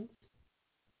warnings,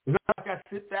 it's not like I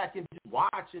sit back and just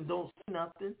watch and don't say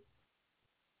nothing.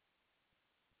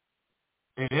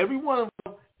 And every one of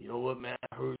them, you know what, man,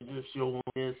 I heard your show on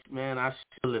this, man, I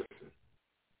should listen.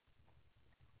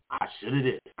 I should have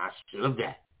this. I should have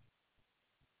that.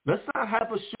 Let's not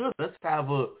have a should.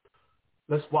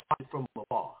 Let's watch it from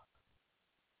afar.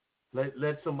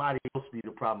 Let somebody else be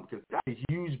the problem, because that's a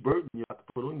huge burden you have to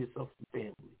put on yourself and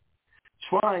family.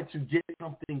 Trying to get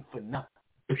something for nothing.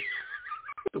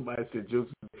 Somebody said,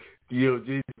 Joseph,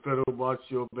 DOJ, federal marshal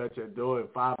show up at your door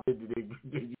at 5:50,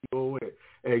 they go away.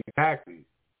 Exactly.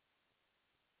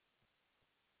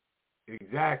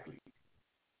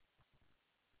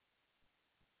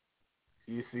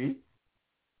 You see?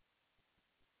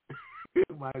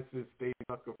 Somebody said, stay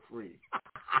sucker free.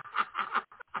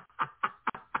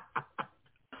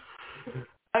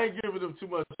 I ain't giving them too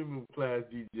much human class,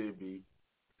 DJB.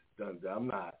 Done. I'm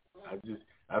not.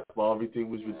 That's why everything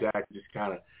was redacted. Just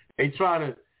kind of, they trying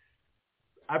to,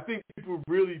 I think people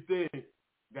really think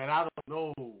that I don't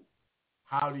know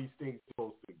how these things are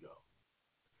supposed to go.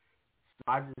 So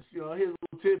I just, here's a little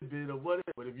tidbit or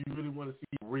whatever. But if you really want to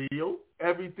see real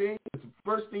everything, it's the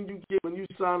first thing you get when you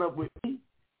sign up with me.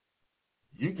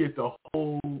 You get the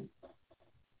whole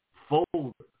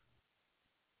folder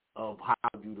of how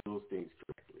to do those things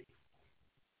correctly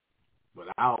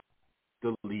without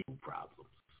the legal problems.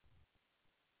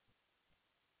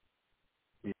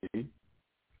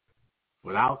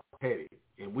 Without headache.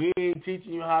 And we ain't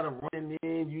teaching you how to run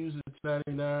in, use the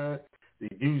 299, to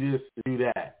do this, to do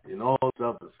that, and all this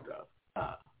other stuff.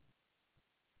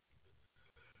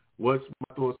 What's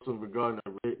my thoughts on regarding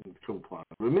the written coupons?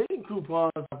 Remitting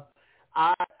coupons,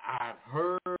 I've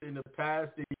heard in the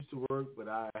past they used to work, but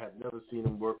I have never seen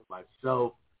them work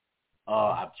myself.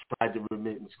 I've tried to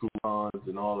remittance coupons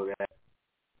and all of that.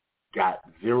 Got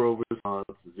zero response,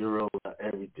 zero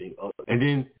everything. And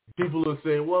then people will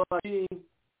say, well, you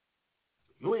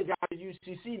ain't got the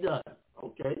UCC done.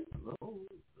 Okay, well,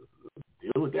 let's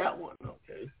deal with that one.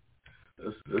 Okay,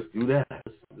 let's do that.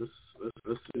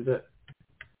 Let's do that.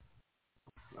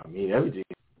 I mean, everything.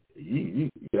 You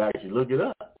can actually look it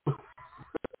up.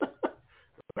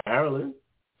 Maryland,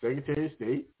 Secretary of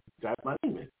State, type my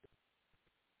name in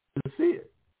to see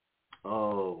it.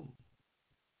 On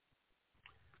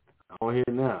here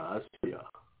now, I see y'all.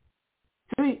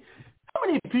 See, how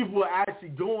many people are actually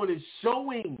going and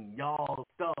showing y'all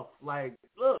stuff? Like,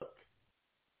 look,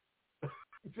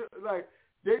 like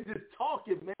they're just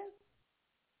talking, man.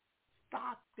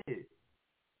 Stop it.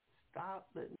 Stop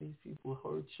letting these people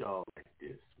hurt y'all like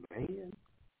this, man.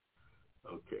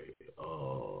 Okay.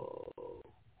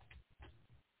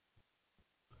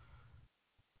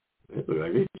 It look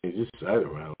like they changed this side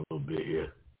around a little bit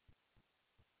here.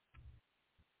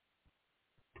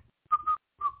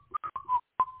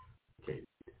 Okay.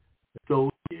 So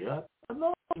yeah, I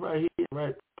know right here,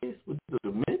 right place, but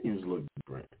the menus look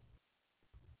different.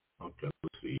 Okay,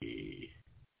 let's see.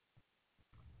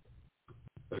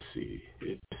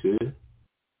 It's it.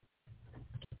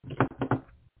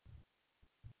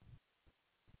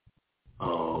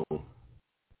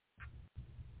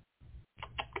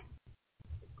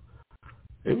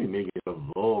 They be making it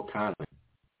all kind of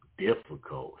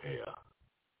difficult here.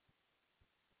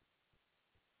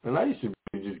 And I used to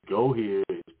just go here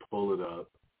and pull it up.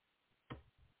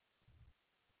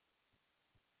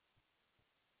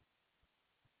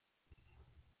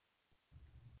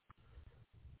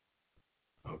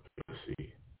 Okay, let's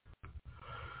see.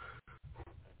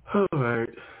 All right.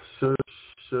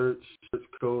 Search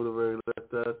code array.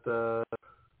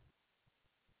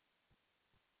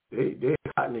 They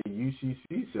hot in the UCC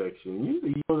section.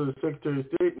 Usually you go to the Secretary of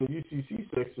State in the UCC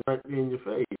section right there in your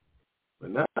face.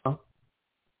 But now,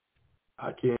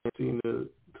 I can't seem to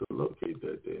locate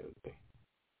that damn thing.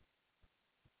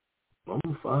 I'm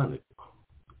going to find it.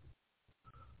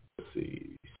 Let's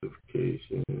see.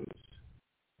 Certifications.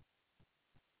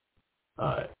 All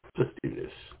right. Let's do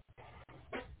this.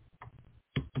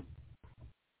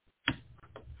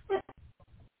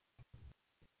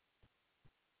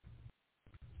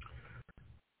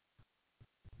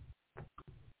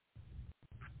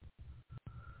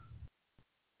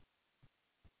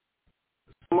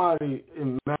 Somebody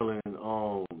in Maryland,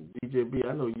 DJB,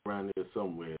 I know you around there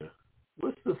somewhere.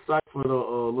 What's the site for the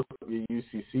look up your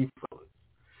UCC fellas?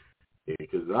 Yeah,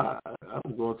 because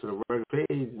I'm going to the regular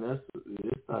page and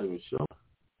it's not even showing.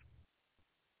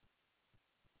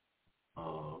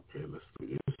 Okay, let's do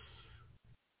this.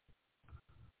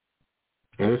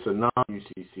 And it's a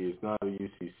non-UCC. It's not a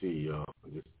UCC, y'all.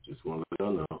 Just want to let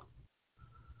y'all know.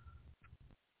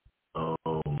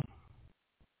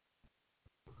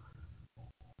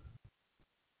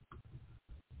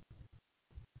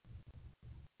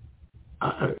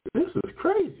 This is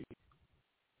crazy.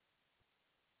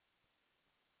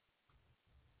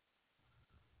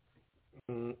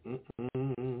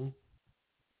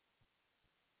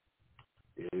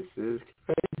 This is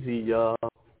crazy, y'all.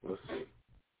 Let's see.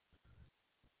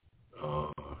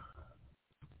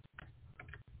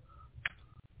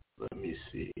 Let me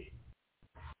see.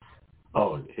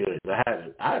 Oh, here it is.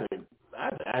 I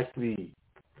had to actually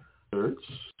search.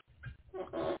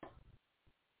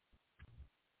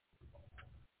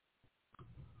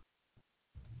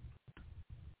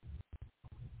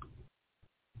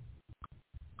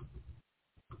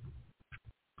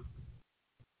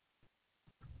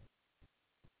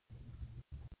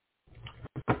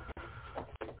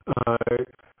 All right.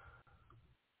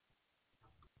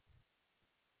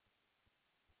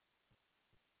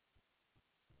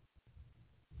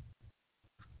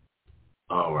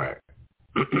 All right.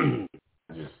 I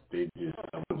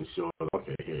wanted to show it.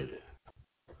 Okay, here it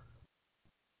is.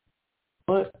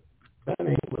 What? That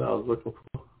ain't what I was looking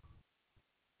for.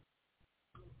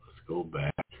 Let's go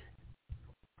back.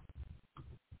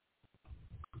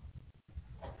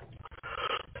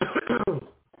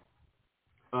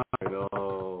 All right,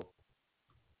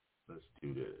 let's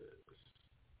do this.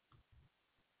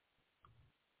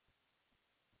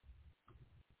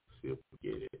 See if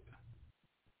we get it.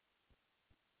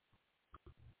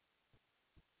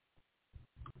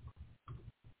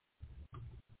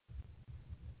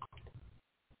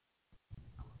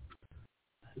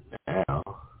 Now,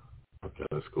 okay,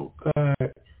 let's go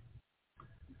back.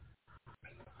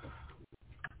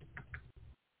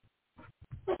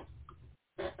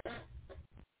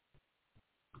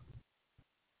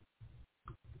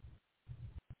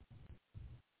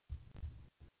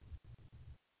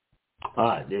 All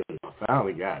right, there we go.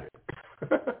 Finally got it.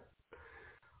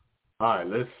 All right,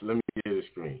 let me get the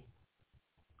screen.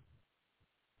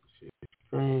 Share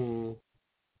screen.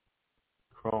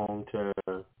 Chrome tab.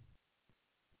 That's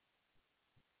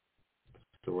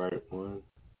the right one.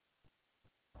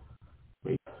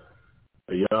 Wait.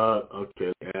 Y'all,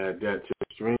 okay, add that to the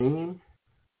stream.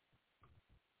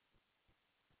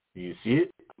 Do you see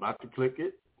it? I'm about to click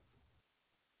it.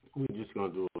 We're just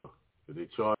going to do it. They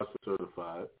charge for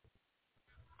certified.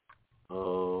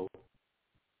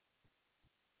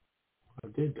 I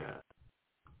did that.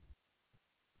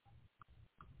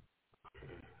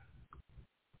 Okay.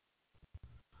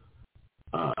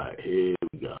 All right, here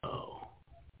we go.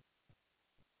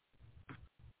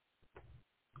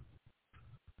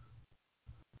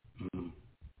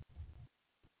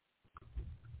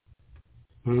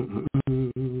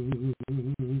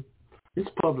 It's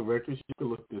public records. You can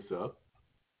look this up.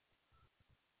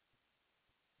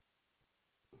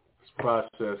 It's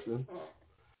processing.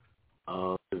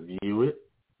 View it.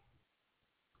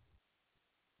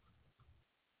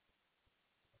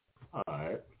 All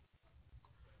right.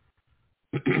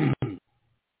 Let's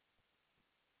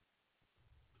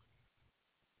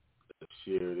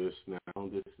share this now.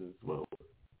 This is with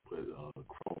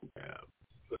Chrome tab.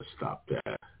 Let's stop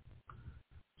that.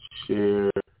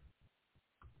 Share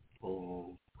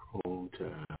on Chrome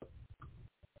tab.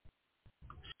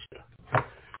 Share.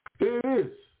 There it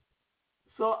is.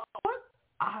 So what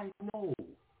I know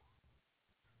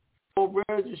all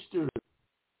registered.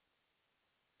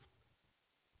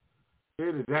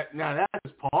 Now that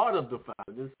is part of the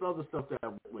file. There's other stuff that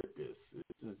went with this. This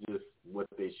is just what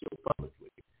they show publicly.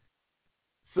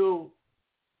 So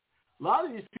a lot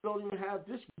of these people don't even have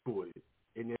this recorded,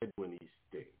 and they're doing these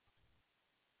things.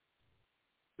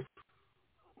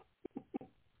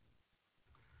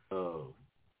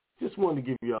 Just wanted to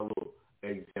give you a little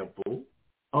example.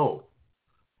 Oh,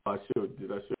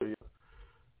 did I show you?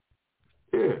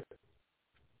 Yeah.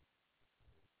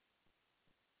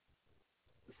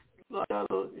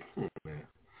 Man.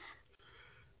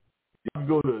 You can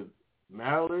go to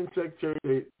Maryland Secretary,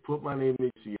 they put my name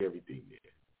in, see everything there.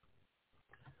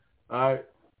 All right.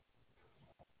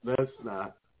 Let's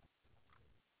not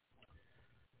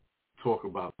talk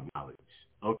about knowledge.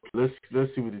 Okay, let's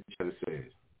see what the chat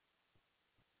says.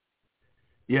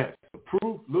 Yes, the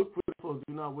proof, look for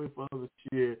do not wait for others to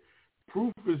share.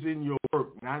 Proof is in your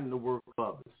work, not in the work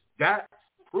of others. That's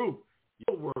proof.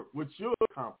 Your work, what's your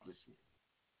accomplishment?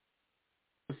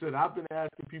 I said, I've been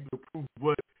asking people to prove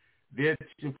what they're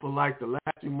teaching for like the last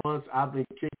 2 months. I've been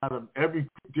kicked out of every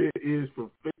group there is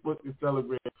from Facebook to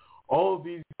Telegram. All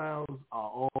these clowns are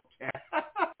all cats. That's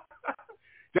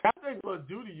what they're going to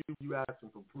do to you if you ask them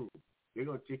for proof. They're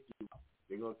going to kick you out.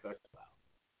 They're going to cut you out.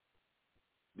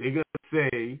 They're going to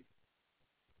say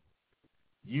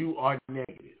you are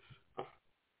negative.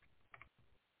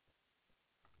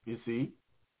 You see?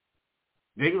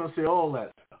 They're going to say all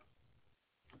that stuff.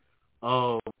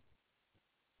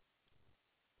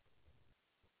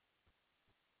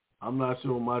 I'm not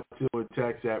sure my Tiller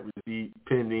Tax Act receipt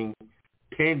pending.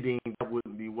 That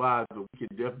wouldn't be wise, but we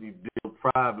could definitely build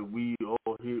private. We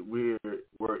all here we're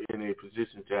in a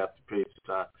position to have to pay this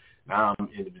time. Now I'm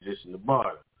in the position to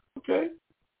borrow. Okay,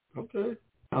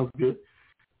 sounds good.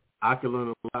 I can learn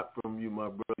a lot from you, my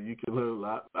brother. You can learn a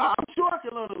lot. I'm sure I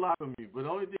can learn a lot from you. But the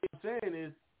only thing I'm saying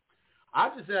is, I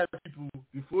just have people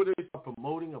before they start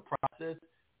promoting a process,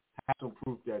 have some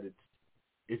proof that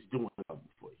it's doing something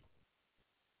for you.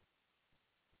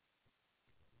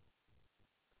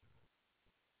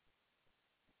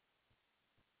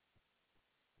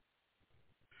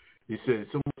 He said,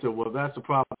 someone said, well, that's the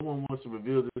problem. No one wants to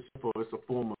reveal this info. It's a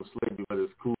form of slavery, but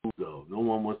it's cool, though. No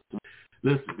one wants to.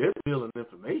 Listen, they're revealing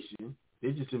information.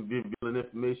 They're just revealing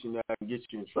information that can get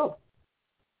you in trouble.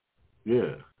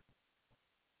 Yeah.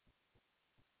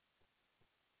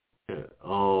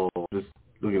 Oh, just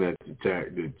looking at the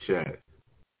chat.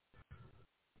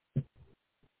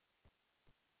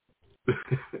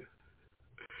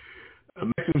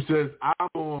 Maxim says, I'm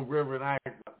on Reverend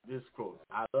Isaac this quote.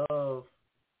 I love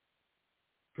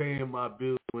paying my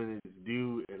bills when it's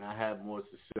due, and I have more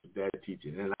success with that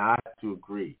teaching. And I have to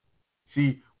agree.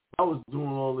 See, I was doing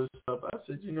all this stuff. I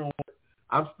said, you know what?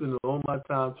 I'm spending all my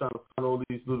time trying to find all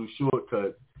these little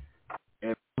shortcuts,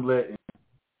 and I'm letting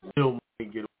real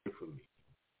money get away from me.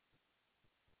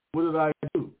 What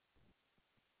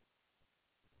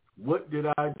did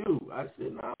I do? I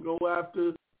said, I'll go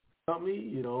after something,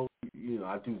 you know,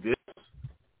 I do this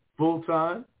full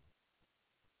time.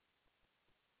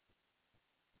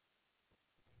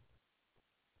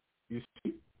 You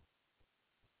see?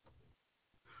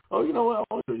 Oh, you know what? I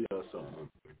want to show y'all something.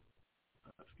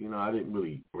 I didn't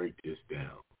really break this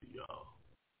down for y'all.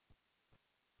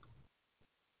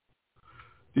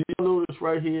 Do you notice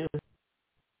right here?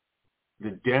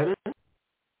 The debtor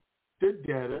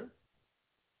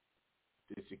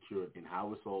is secured and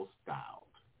how it's all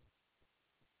styled.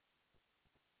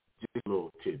 Just a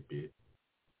little tidbit.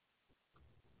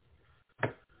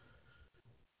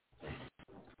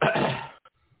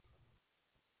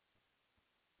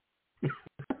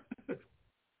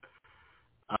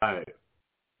 All right.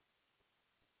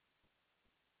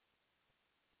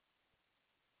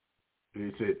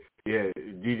 He said, yeah,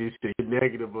 DJ said, you're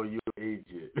negative or you're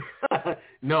agent.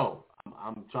 No,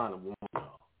 I'm trying to warn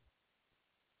y'all.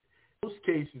 Those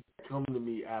cases come to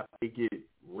me after they get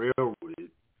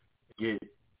railroaded, get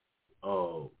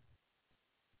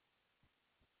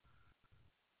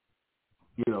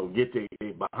their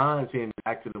behinds handed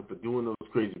back to them for doing those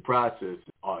crazy processes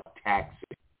are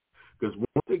taxing. Because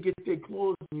once they get their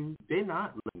claws in you, they're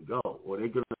not letting go, or they're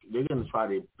gonna try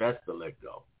their best to let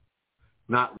go,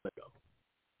 not let go.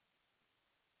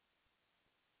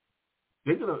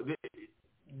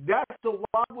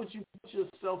 Why would you put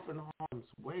yourself in harm's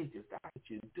way? Because that's what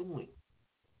you're doing.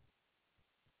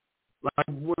 Like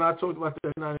when I talked about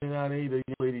the 1099A, the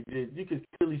young lady did, you could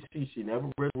clearly see she never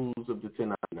read the rules of the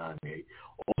 1099A.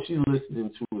 All she's listening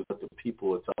to is what the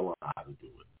people are telling her how to do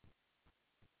it.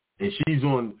 And she's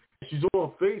on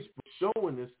Facebook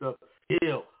showing this stuff.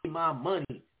 Hell, my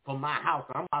money for my house.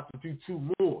 I'm about to do 2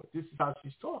 more. This is how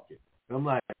she's talking. I'm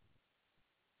like,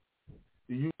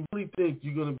 do you really think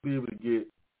you're going to be able to get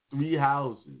 3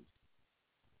 houses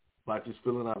by just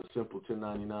filling out a simple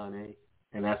 1099-A?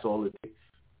 And that's all it takes?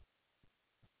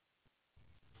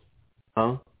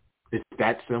 Huh? It's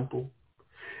that simple?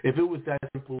 If it was that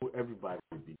simple, everybody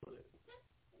would be doing it.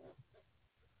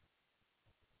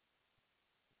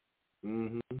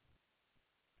 Mm-hmm.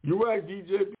 You're right,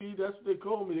 DJB. That's what they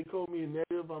call me. They call me a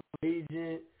native. I'm an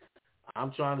agent.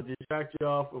 I'm trying to distract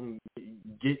y'all from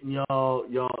getting y'all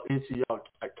into y'all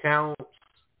accounts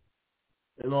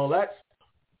and all that stuff.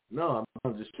 No, I'm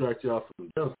trying to distract y'all from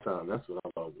jail time. That's what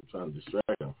I'm trying to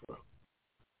distract y'all from.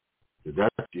 Because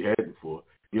that's what you're heading for.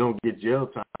 You don't get jail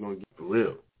time, you're going to get the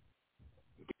real.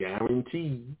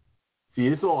 Guaranteed. See,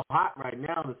 it's all hot right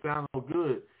now and it sounds all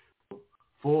good.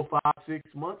 4, 5,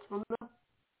 6 months from now,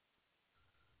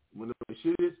 when the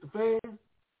shit hits the fan,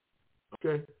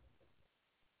 okay.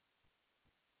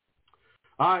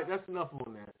 All right, that's enough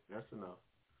on that. That's enough.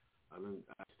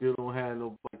 I still don't have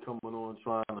nobody coming on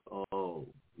trying to,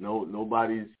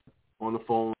 nobody's on the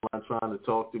phone line trying to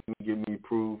talk to me, give me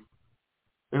proof.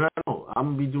 And I know,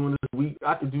 I'm going to be doing this week.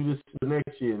 I could do this the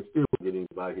next year and still get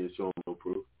anybody here showing no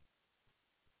proof.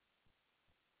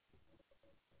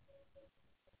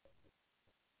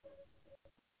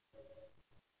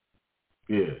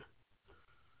 Yeah.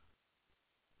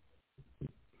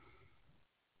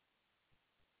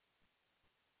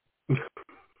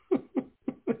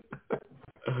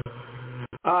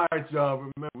 All right, y'all.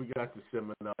 Remember, we got the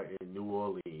seminar in New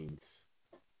Orleans,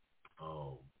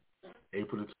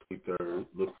 April the 23rd.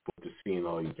 Look forward to seeing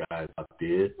all you guys out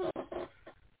there.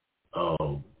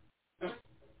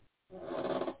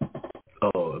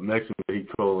 Next week he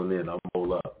calling in. I'm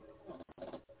all up.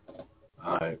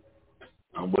 All right,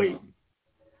 I'm waiting.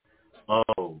 I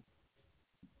hope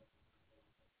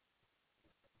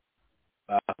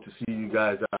to see you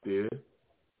guys out there.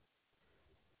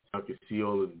 I can see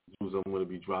all the news I'm going to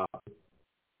be dropping.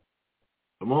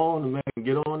 Come on, man,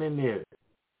 get on in there.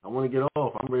 I want to get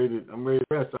off. I'm ready to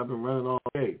rest. I've been running all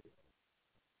day.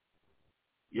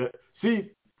 Yeah.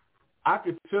 See, I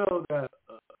could tell that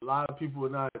a lot of people are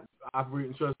not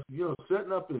operating trust. You know,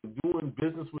 setting up and doing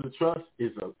business with a trust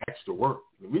is extra work.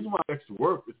 The reason why it's extra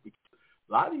work is because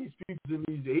a lot of these people in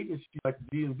these agencies like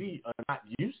the DMV are not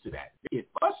used to that. They get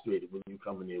frustrated when you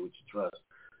come in there with your trust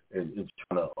and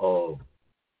trying to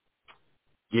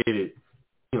get it,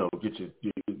 get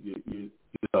your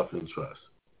stuff in trust.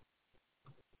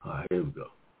 All right, here we go.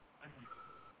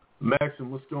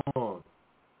 Maxim, what's going on?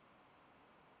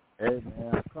 Hey,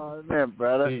 man, I'm calling in,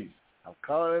 brother. Peace. I'm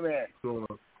calling in. What's going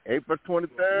on? April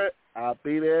 23rd, I'll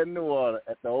be there in New Orleans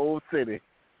at the Old City.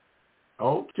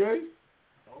 Okay.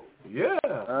 Yeah.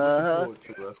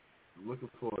 Looking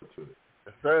forward to it.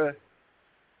 Yes, sir.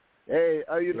 Hey,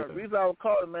 the reason I was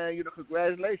calling, man,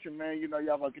 congratulations, man.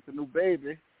 Y'all going to get the new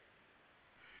baby.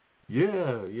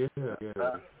 Yeah.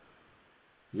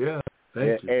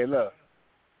 Thank you. Hey,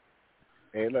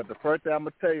 look, the first thing I'm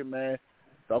going to tell you, man,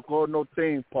 don't go to no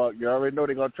theme park. You already know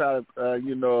they're going to try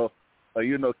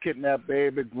to, kidnap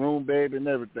baby, groom baby, and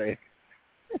everything.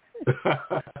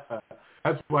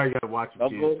 That's why you got to watch your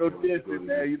kids. Don't go to no Disney,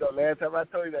 man. Last time I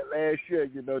told you that last year,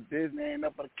 Disney ain't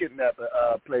up for the kidnapping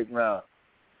playground.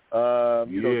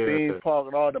 Theme park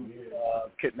and all them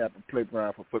kidnapping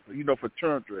playground for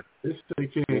children. They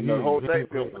can't hear the whole you. thing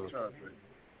built for children.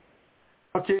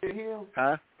 I can't hear them?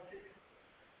 Huh?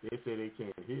 They say they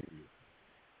can't hear you.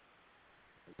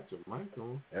 Got your mic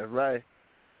on. That's right.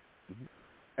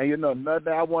 And another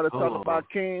thing I want to talk about,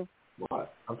 King.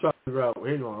 What? I'm trying to figure out.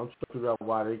 Hang on. I'm trying to figure out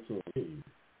why they can't hear you.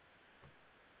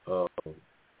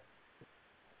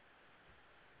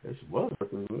 It's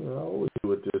working. I always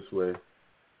do it this way.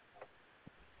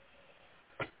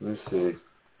 Let's see.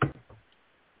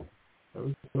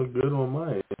 Everything look good on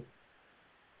my end.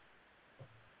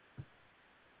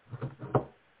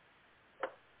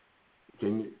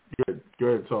 Can you go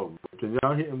ahead and talk? Can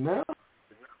y'all hear him now?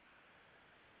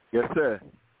 Yes, sir.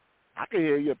 I can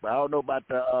hear you, but I don't know about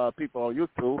the people on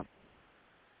YouTube.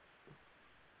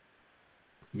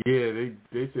 Yeah,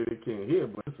 they say they can't hear,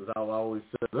 but this is how I always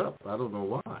set it up. I don't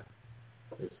know why.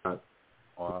 It's not.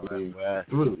 Well,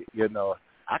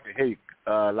 I can hear you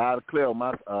loud and clear on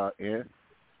my end.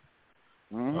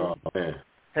 Mm-hmm. Oh man.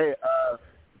 Hey,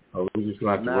 we just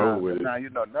gonna have to roll with it. Now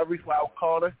another reason why I was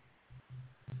calling.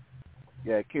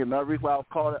 Yeah, Kim, another reason why I was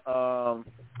calling.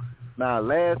 Now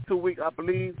last 2 weeks, I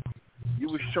believe, you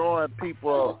were showing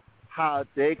people how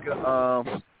they could,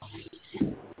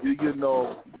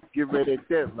 get rid of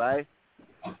debt, right?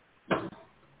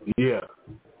 Yeah.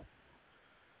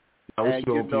 I was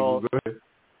showing people. Go ahead.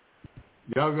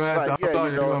 Y'all gonna have to. Yeah, I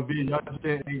thought y'all gonna be. Y'all just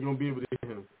ain't gonna be able to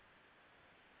hear him.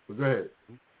 But go ahead.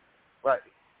 Right.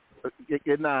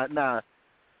 Nah.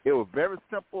 It was very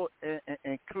simple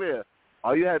and clear.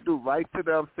 All you had to do, write to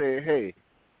them, say, hey,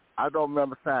 I don't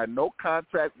remember signing no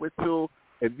contract with you.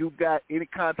 If you got any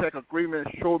contract agreement,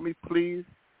 show me, please,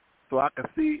 so I can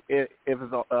see if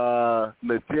it's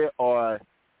legit or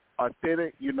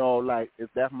authentic. You know, like if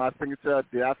that's my signature,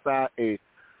 did I sign a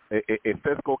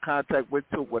physical contract with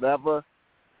you, whatever.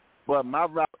 But my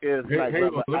route is like. Hang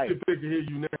on, let's see if they can hear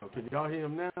you now. Can y'all hear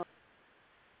him now?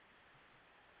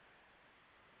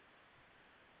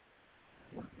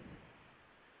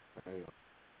 Hang on.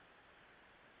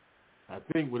 I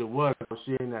think what it was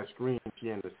sharing that screen,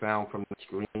 sharing the sound from the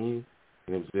screen,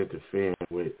 and it was interfering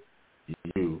with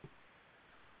you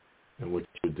and what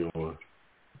you're doing.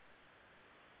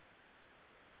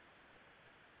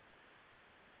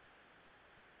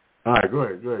 All right, go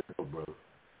ahead, bro.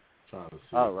 Trying to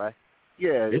see. All right.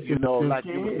 Yeah, like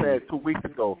you were saying 2 weeks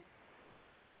ago.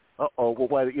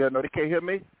 What? They can't hear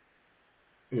me?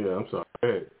 Yeah, I'm sorry. Go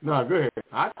ahead. No, go ahead.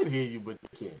 I can hear you, but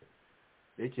they can't.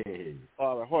 They can't hear you.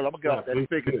 All right, hold on. I'm going to get off that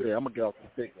speaker there. I'm going to get off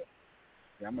the speaker.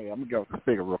 Yeah, I'm going to get off the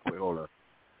speaker real quick. Hold on.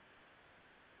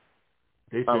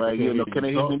 All right, can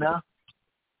they hear me now?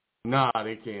 Nah,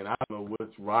 they can't. I don't know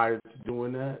what's Riot's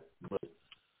doing that, but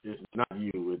it's not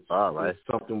you. It's, all right. It's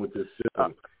something with this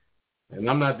system. And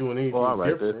I'm not doing anything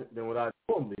different than what I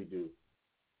normally do.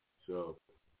 So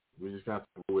we just got to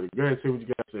go with it. Go ahead and say what you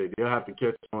got to say. They'll have to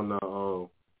catch on the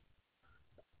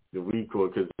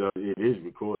record because it is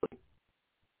recording.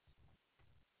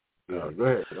 Yeah, go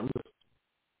ahead.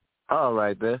 All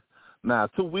right, then. Now,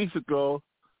 2 weeks ago,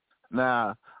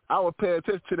 I was paying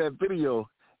attention to that video.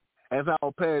 As I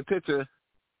was paying attention,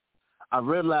 I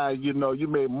realized, you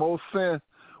made more sense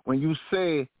when you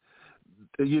say,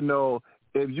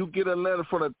 if you get a letter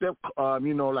from a debt,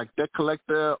 like debt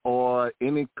collector or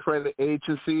any credit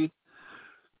agency,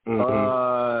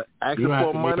 asking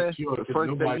for money, the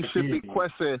first thing you should be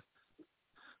questioning,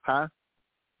 huh?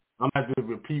 I'm going to have to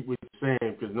repeat what you're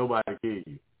saying because nobody can hear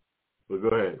you. But go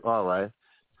ahead. All right.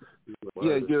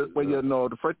 Yeah,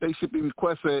 the first thing should be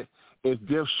requested is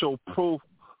just show proof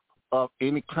of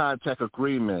any contract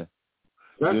agreement.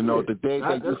 That's the day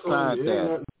that you signed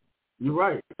that. You're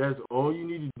right. That's all you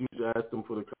need to do is ask them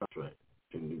for the contract.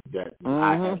 And that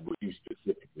I have produced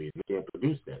specifically. They can't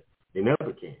produce that. They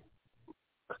never can.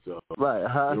 So right,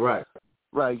 you're right.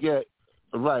 Right, yeah.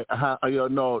 Right. Now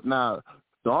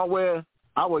the only way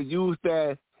I would use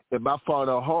that if I fall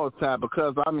the whole time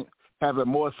because I'm having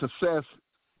more success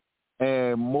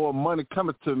and more money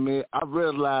coming to me. I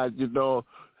realize,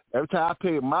 every time I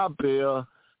pay my bill,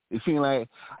 it seems like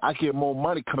I get more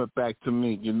money coming back to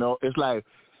me. It's like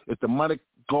if the money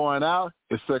going out,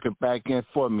 it's circling back in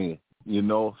for me.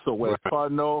 So when car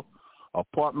note,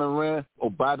 apartment rent,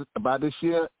 or buy this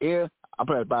year, I'm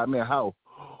probably buy me a house.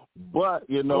 But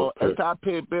every time I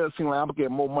pay a bill, it seems like I'm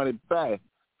getting more money back.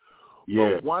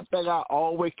 Yeah. But one thing I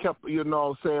always kept,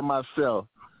 saying myself,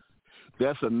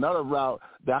 that's another route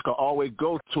that I can always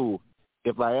go to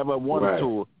if I ever wanted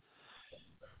to.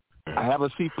 I have a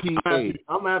CPA.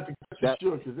 I'm going to have to get you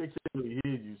sure because they can't really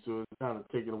hear you, so it's kind of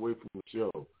taken away from the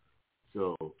show.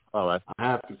 So all right. I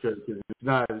have to because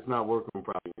it's not working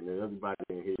properly and everybody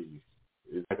can hear you.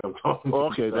 It's like I'm talking to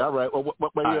okay, yourself. All right. Well,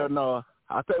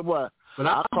 I'll tell you what. But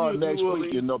I'll call next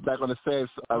week, back on the same,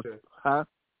 huh?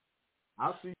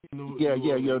 I'll see you.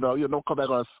 Come back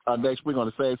on next week on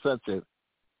the same subject.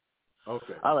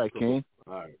 Okay. All right, King.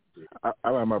 All right.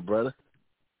 All right, my brother.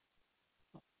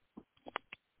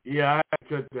 Yeah, I had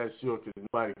to cut that short because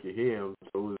nobody could hear him,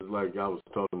 so it was like I was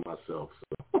talking to myself.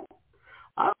 So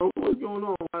I don't know what's going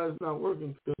on, why it's not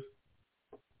working, because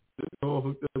it's all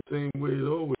hooked up the same way it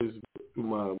always through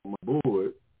my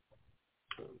board.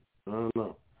 I don't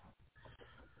know.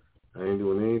 I ain't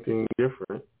doing anything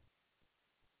different.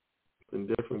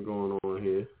 Something different going on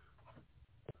here.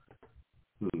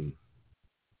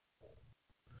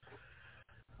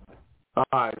 All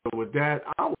right, so with that,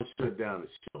 I would shut down the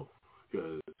show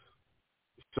because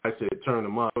I said turn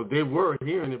them on. So they were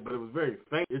hearing it, but it was very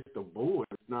faint. It's the board.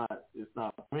 It's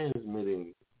not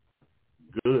transmitting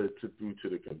good through to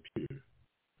the computer.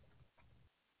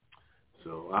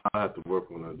 So I'll have to work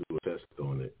on it, do a test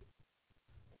on it.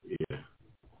 Yeah,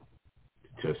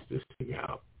 to test this thing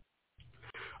out.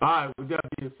 All right, with that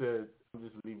being said, I'll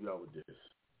just leave y'all with this.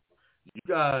 You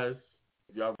guys,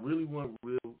 if y'all really want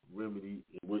real remedy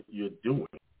in what you're doing,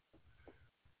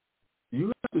 you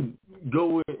have to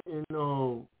go in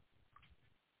and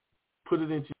put it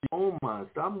into your own mind.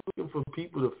 Stop looking for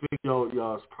people to figure out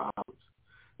y'all's problems.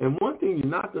 And one thing you're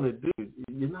not going to do is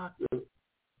you're not going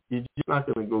You're just not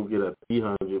going to go get a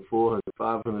 $300,000, $400,000,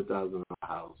 $500,000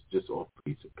 house just off a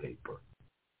piece of paper.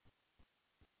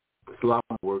 It's a lot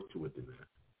more work to it than that.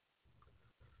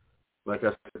 Like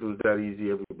I said, if it was that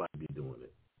easy, everybody would be doing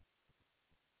it.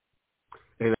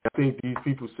 And I think these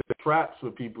people set traps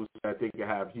for people so that they can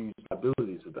have huge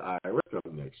liabilities with the IRS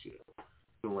coming next year.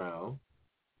 Around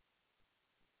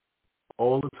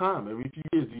all the time. Every few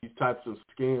years, these types of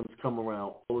scams come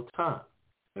around all the time.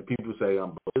 And people say,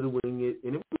 I'm belittling it.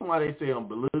 And the reason why they say I'm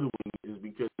belittling it is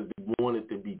because they want it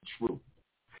to be true.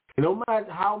 And no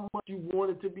matter how much you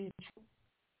want it to be true,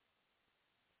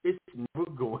 it's never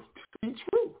going to be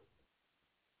true.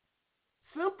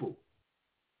 Simple.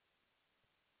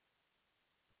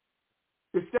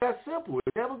 It's that simple.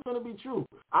 It's never going to be true.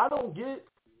 I don't get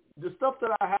the stuff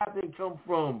that I have didn't come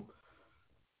from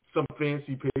some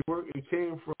fancy paperwork. It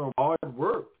came from hard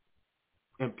work.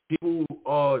 And people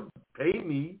pay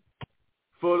me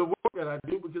for the work that I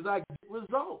do because I get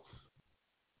results.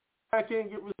 I can't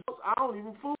get results, I don't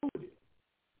even fool with it.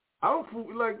 I don't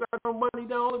fool like I throw money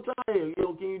down all the time.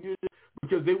 Can you do this?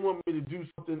 Because they want me to do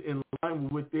something in line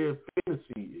with what their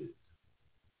fantasy is.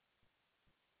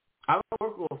 I don't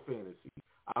work on fantasy.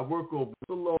 I work on what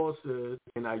the law says,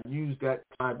 and I use that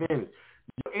to my advantage.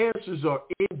 Your answers are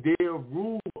in their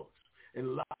rules. And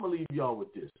I'm going to leave y'all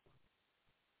with this.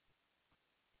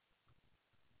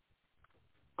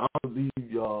 I'm going to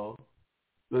leave y'all.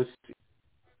 Let's see.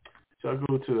 Should I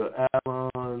go to the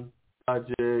Avalon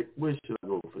Project? Where should I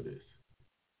go for this?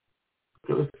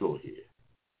 Okay, let's go here.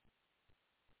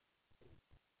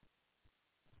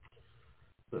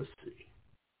 Let's see.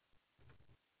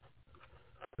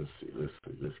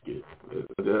 Let's get.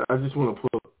 I just want to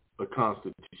put a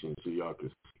constitution so y'all can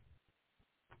see.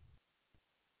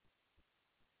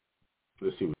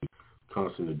 Let's see what the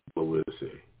Constitution will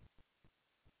say.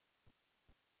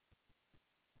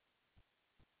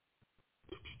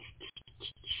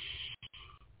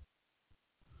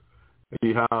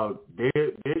 See how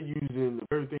they're using the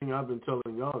very thing I've been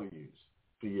telling y'all to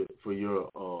use for your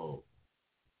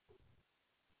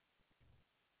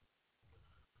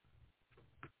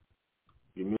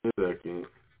give me a second.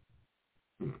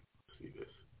 Let's see this.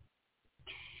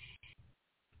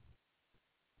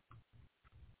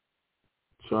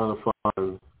 Trying to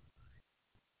find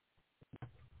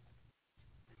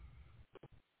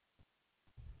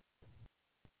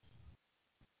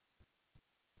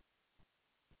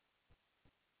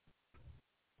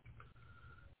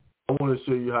I want to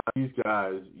show you how these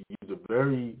guys use a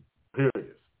very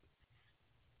period.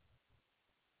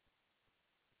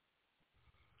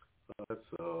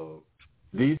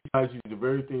 These guys use the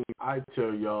very thing I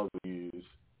tell y'all to use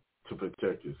to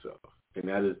protect yourself, and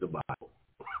that is the Bible.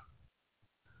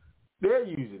 They're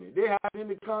using it. They have it in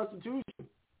the Constitution.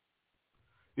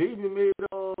 They even made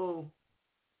a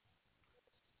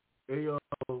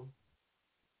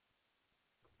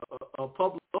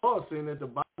public law saying that the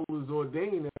Bible is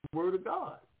ordained as the Word of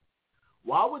God.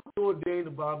 Why would they ordain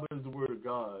the Bible as the Word of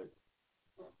God?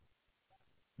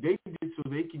 They did it so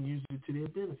they can use it to their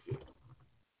benefit.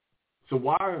 So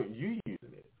why aren't you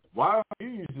using it? Why are you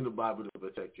using the Bible to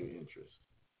protect your interests?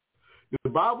 The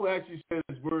Bible actually says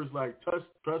words like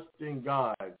trust in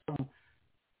God. Some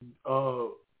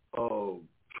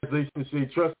translations say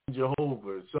trust in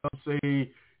Jehovah. Some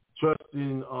say trust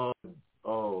in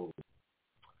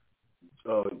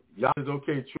Yah is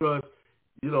okay. Trust,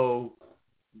 put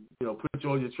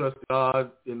all your trust in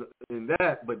God in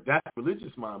that. But that's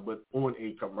religious mind. But on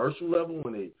a commercial level,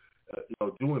 when they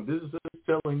doing business,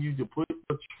 telling you to put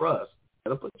a trust,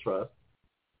 set up a trust,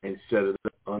 and set it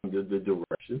up under the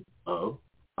direction of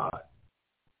God.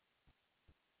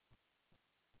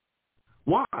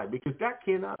 Why? Because that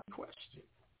cannot be questioned.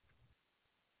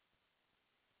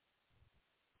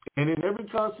 And in every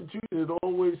constitution, it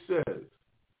always says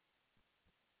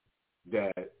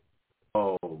that,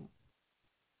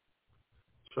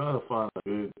 trying to find a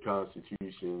good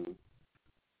constitution.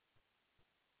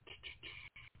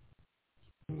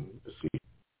 Let's see.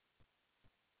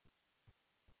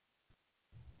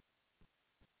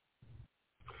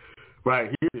 Right,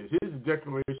 here it is. Here's the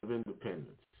Declaration of Independence.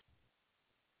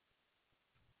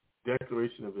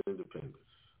 Declaration of Independence.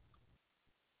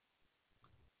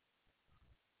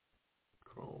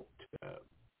 Chrome tab.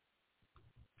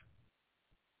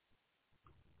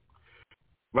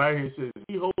 Right here it says,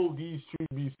 we hold these truths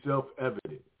to be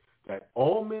self-evident, that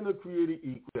all men are created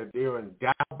equal, that they are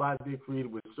endowed by their Creator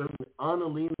with certain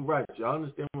unalienable rights. Y'all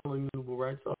understand what unalienable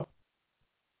rights are?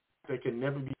 They can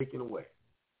never be taken away.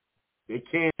 They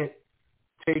can't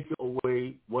take it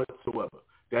away whatsoever.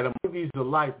 That among these are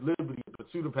life, liberty, and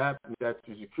pursuit of happiness, that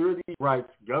through security,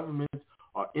 rights, governments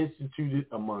are instituted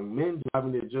among men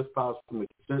deriving their just powers from the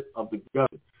consent of the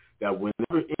government. That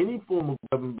whenever any form of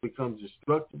government becomes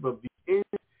destructive of the end,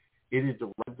 it is the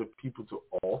right of the people to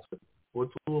alter or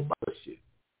to abolish it.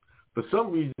 For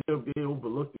some reason, they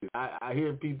overlook it. I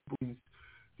hear people,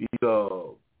 these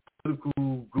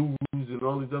political gurus and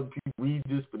all these other people read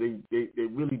this, but they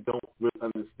really don't really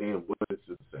understand what it's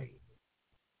saying.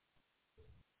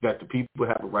 That the people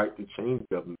have a right to change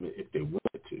government if they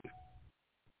wanted to.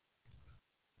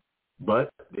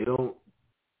 But they don't,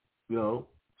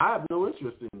 I have no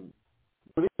interest in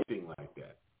anything like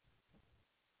that.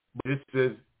 But it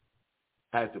says,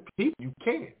 as the people, you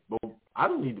can. But I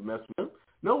don't need to mess with them.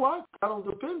 No, I don't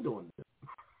depend on them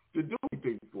to do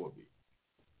anything for me.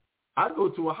 I go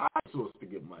to a higher source to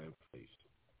get my information.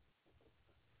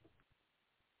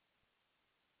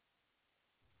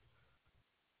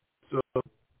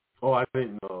 So, I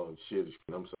didn't know. Shit,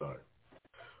 I'm sorry.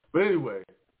 But anyway,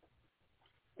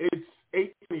 it's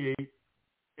 8:28,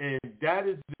 and that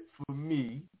is it for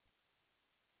me.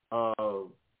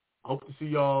 Hope to see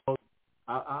y'all.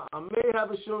 I may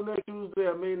have a show next Tuesday.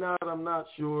 I may not. I'm not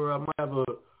sure. I might have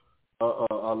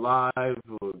a live,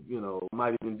 or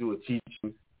might even do a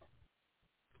teaching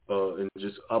and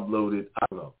just upload it. I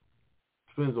don't know.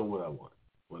 Depends on what I want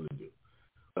to do.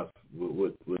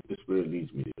 What this really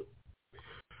leads me to do.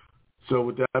 So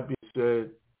with that being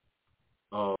said,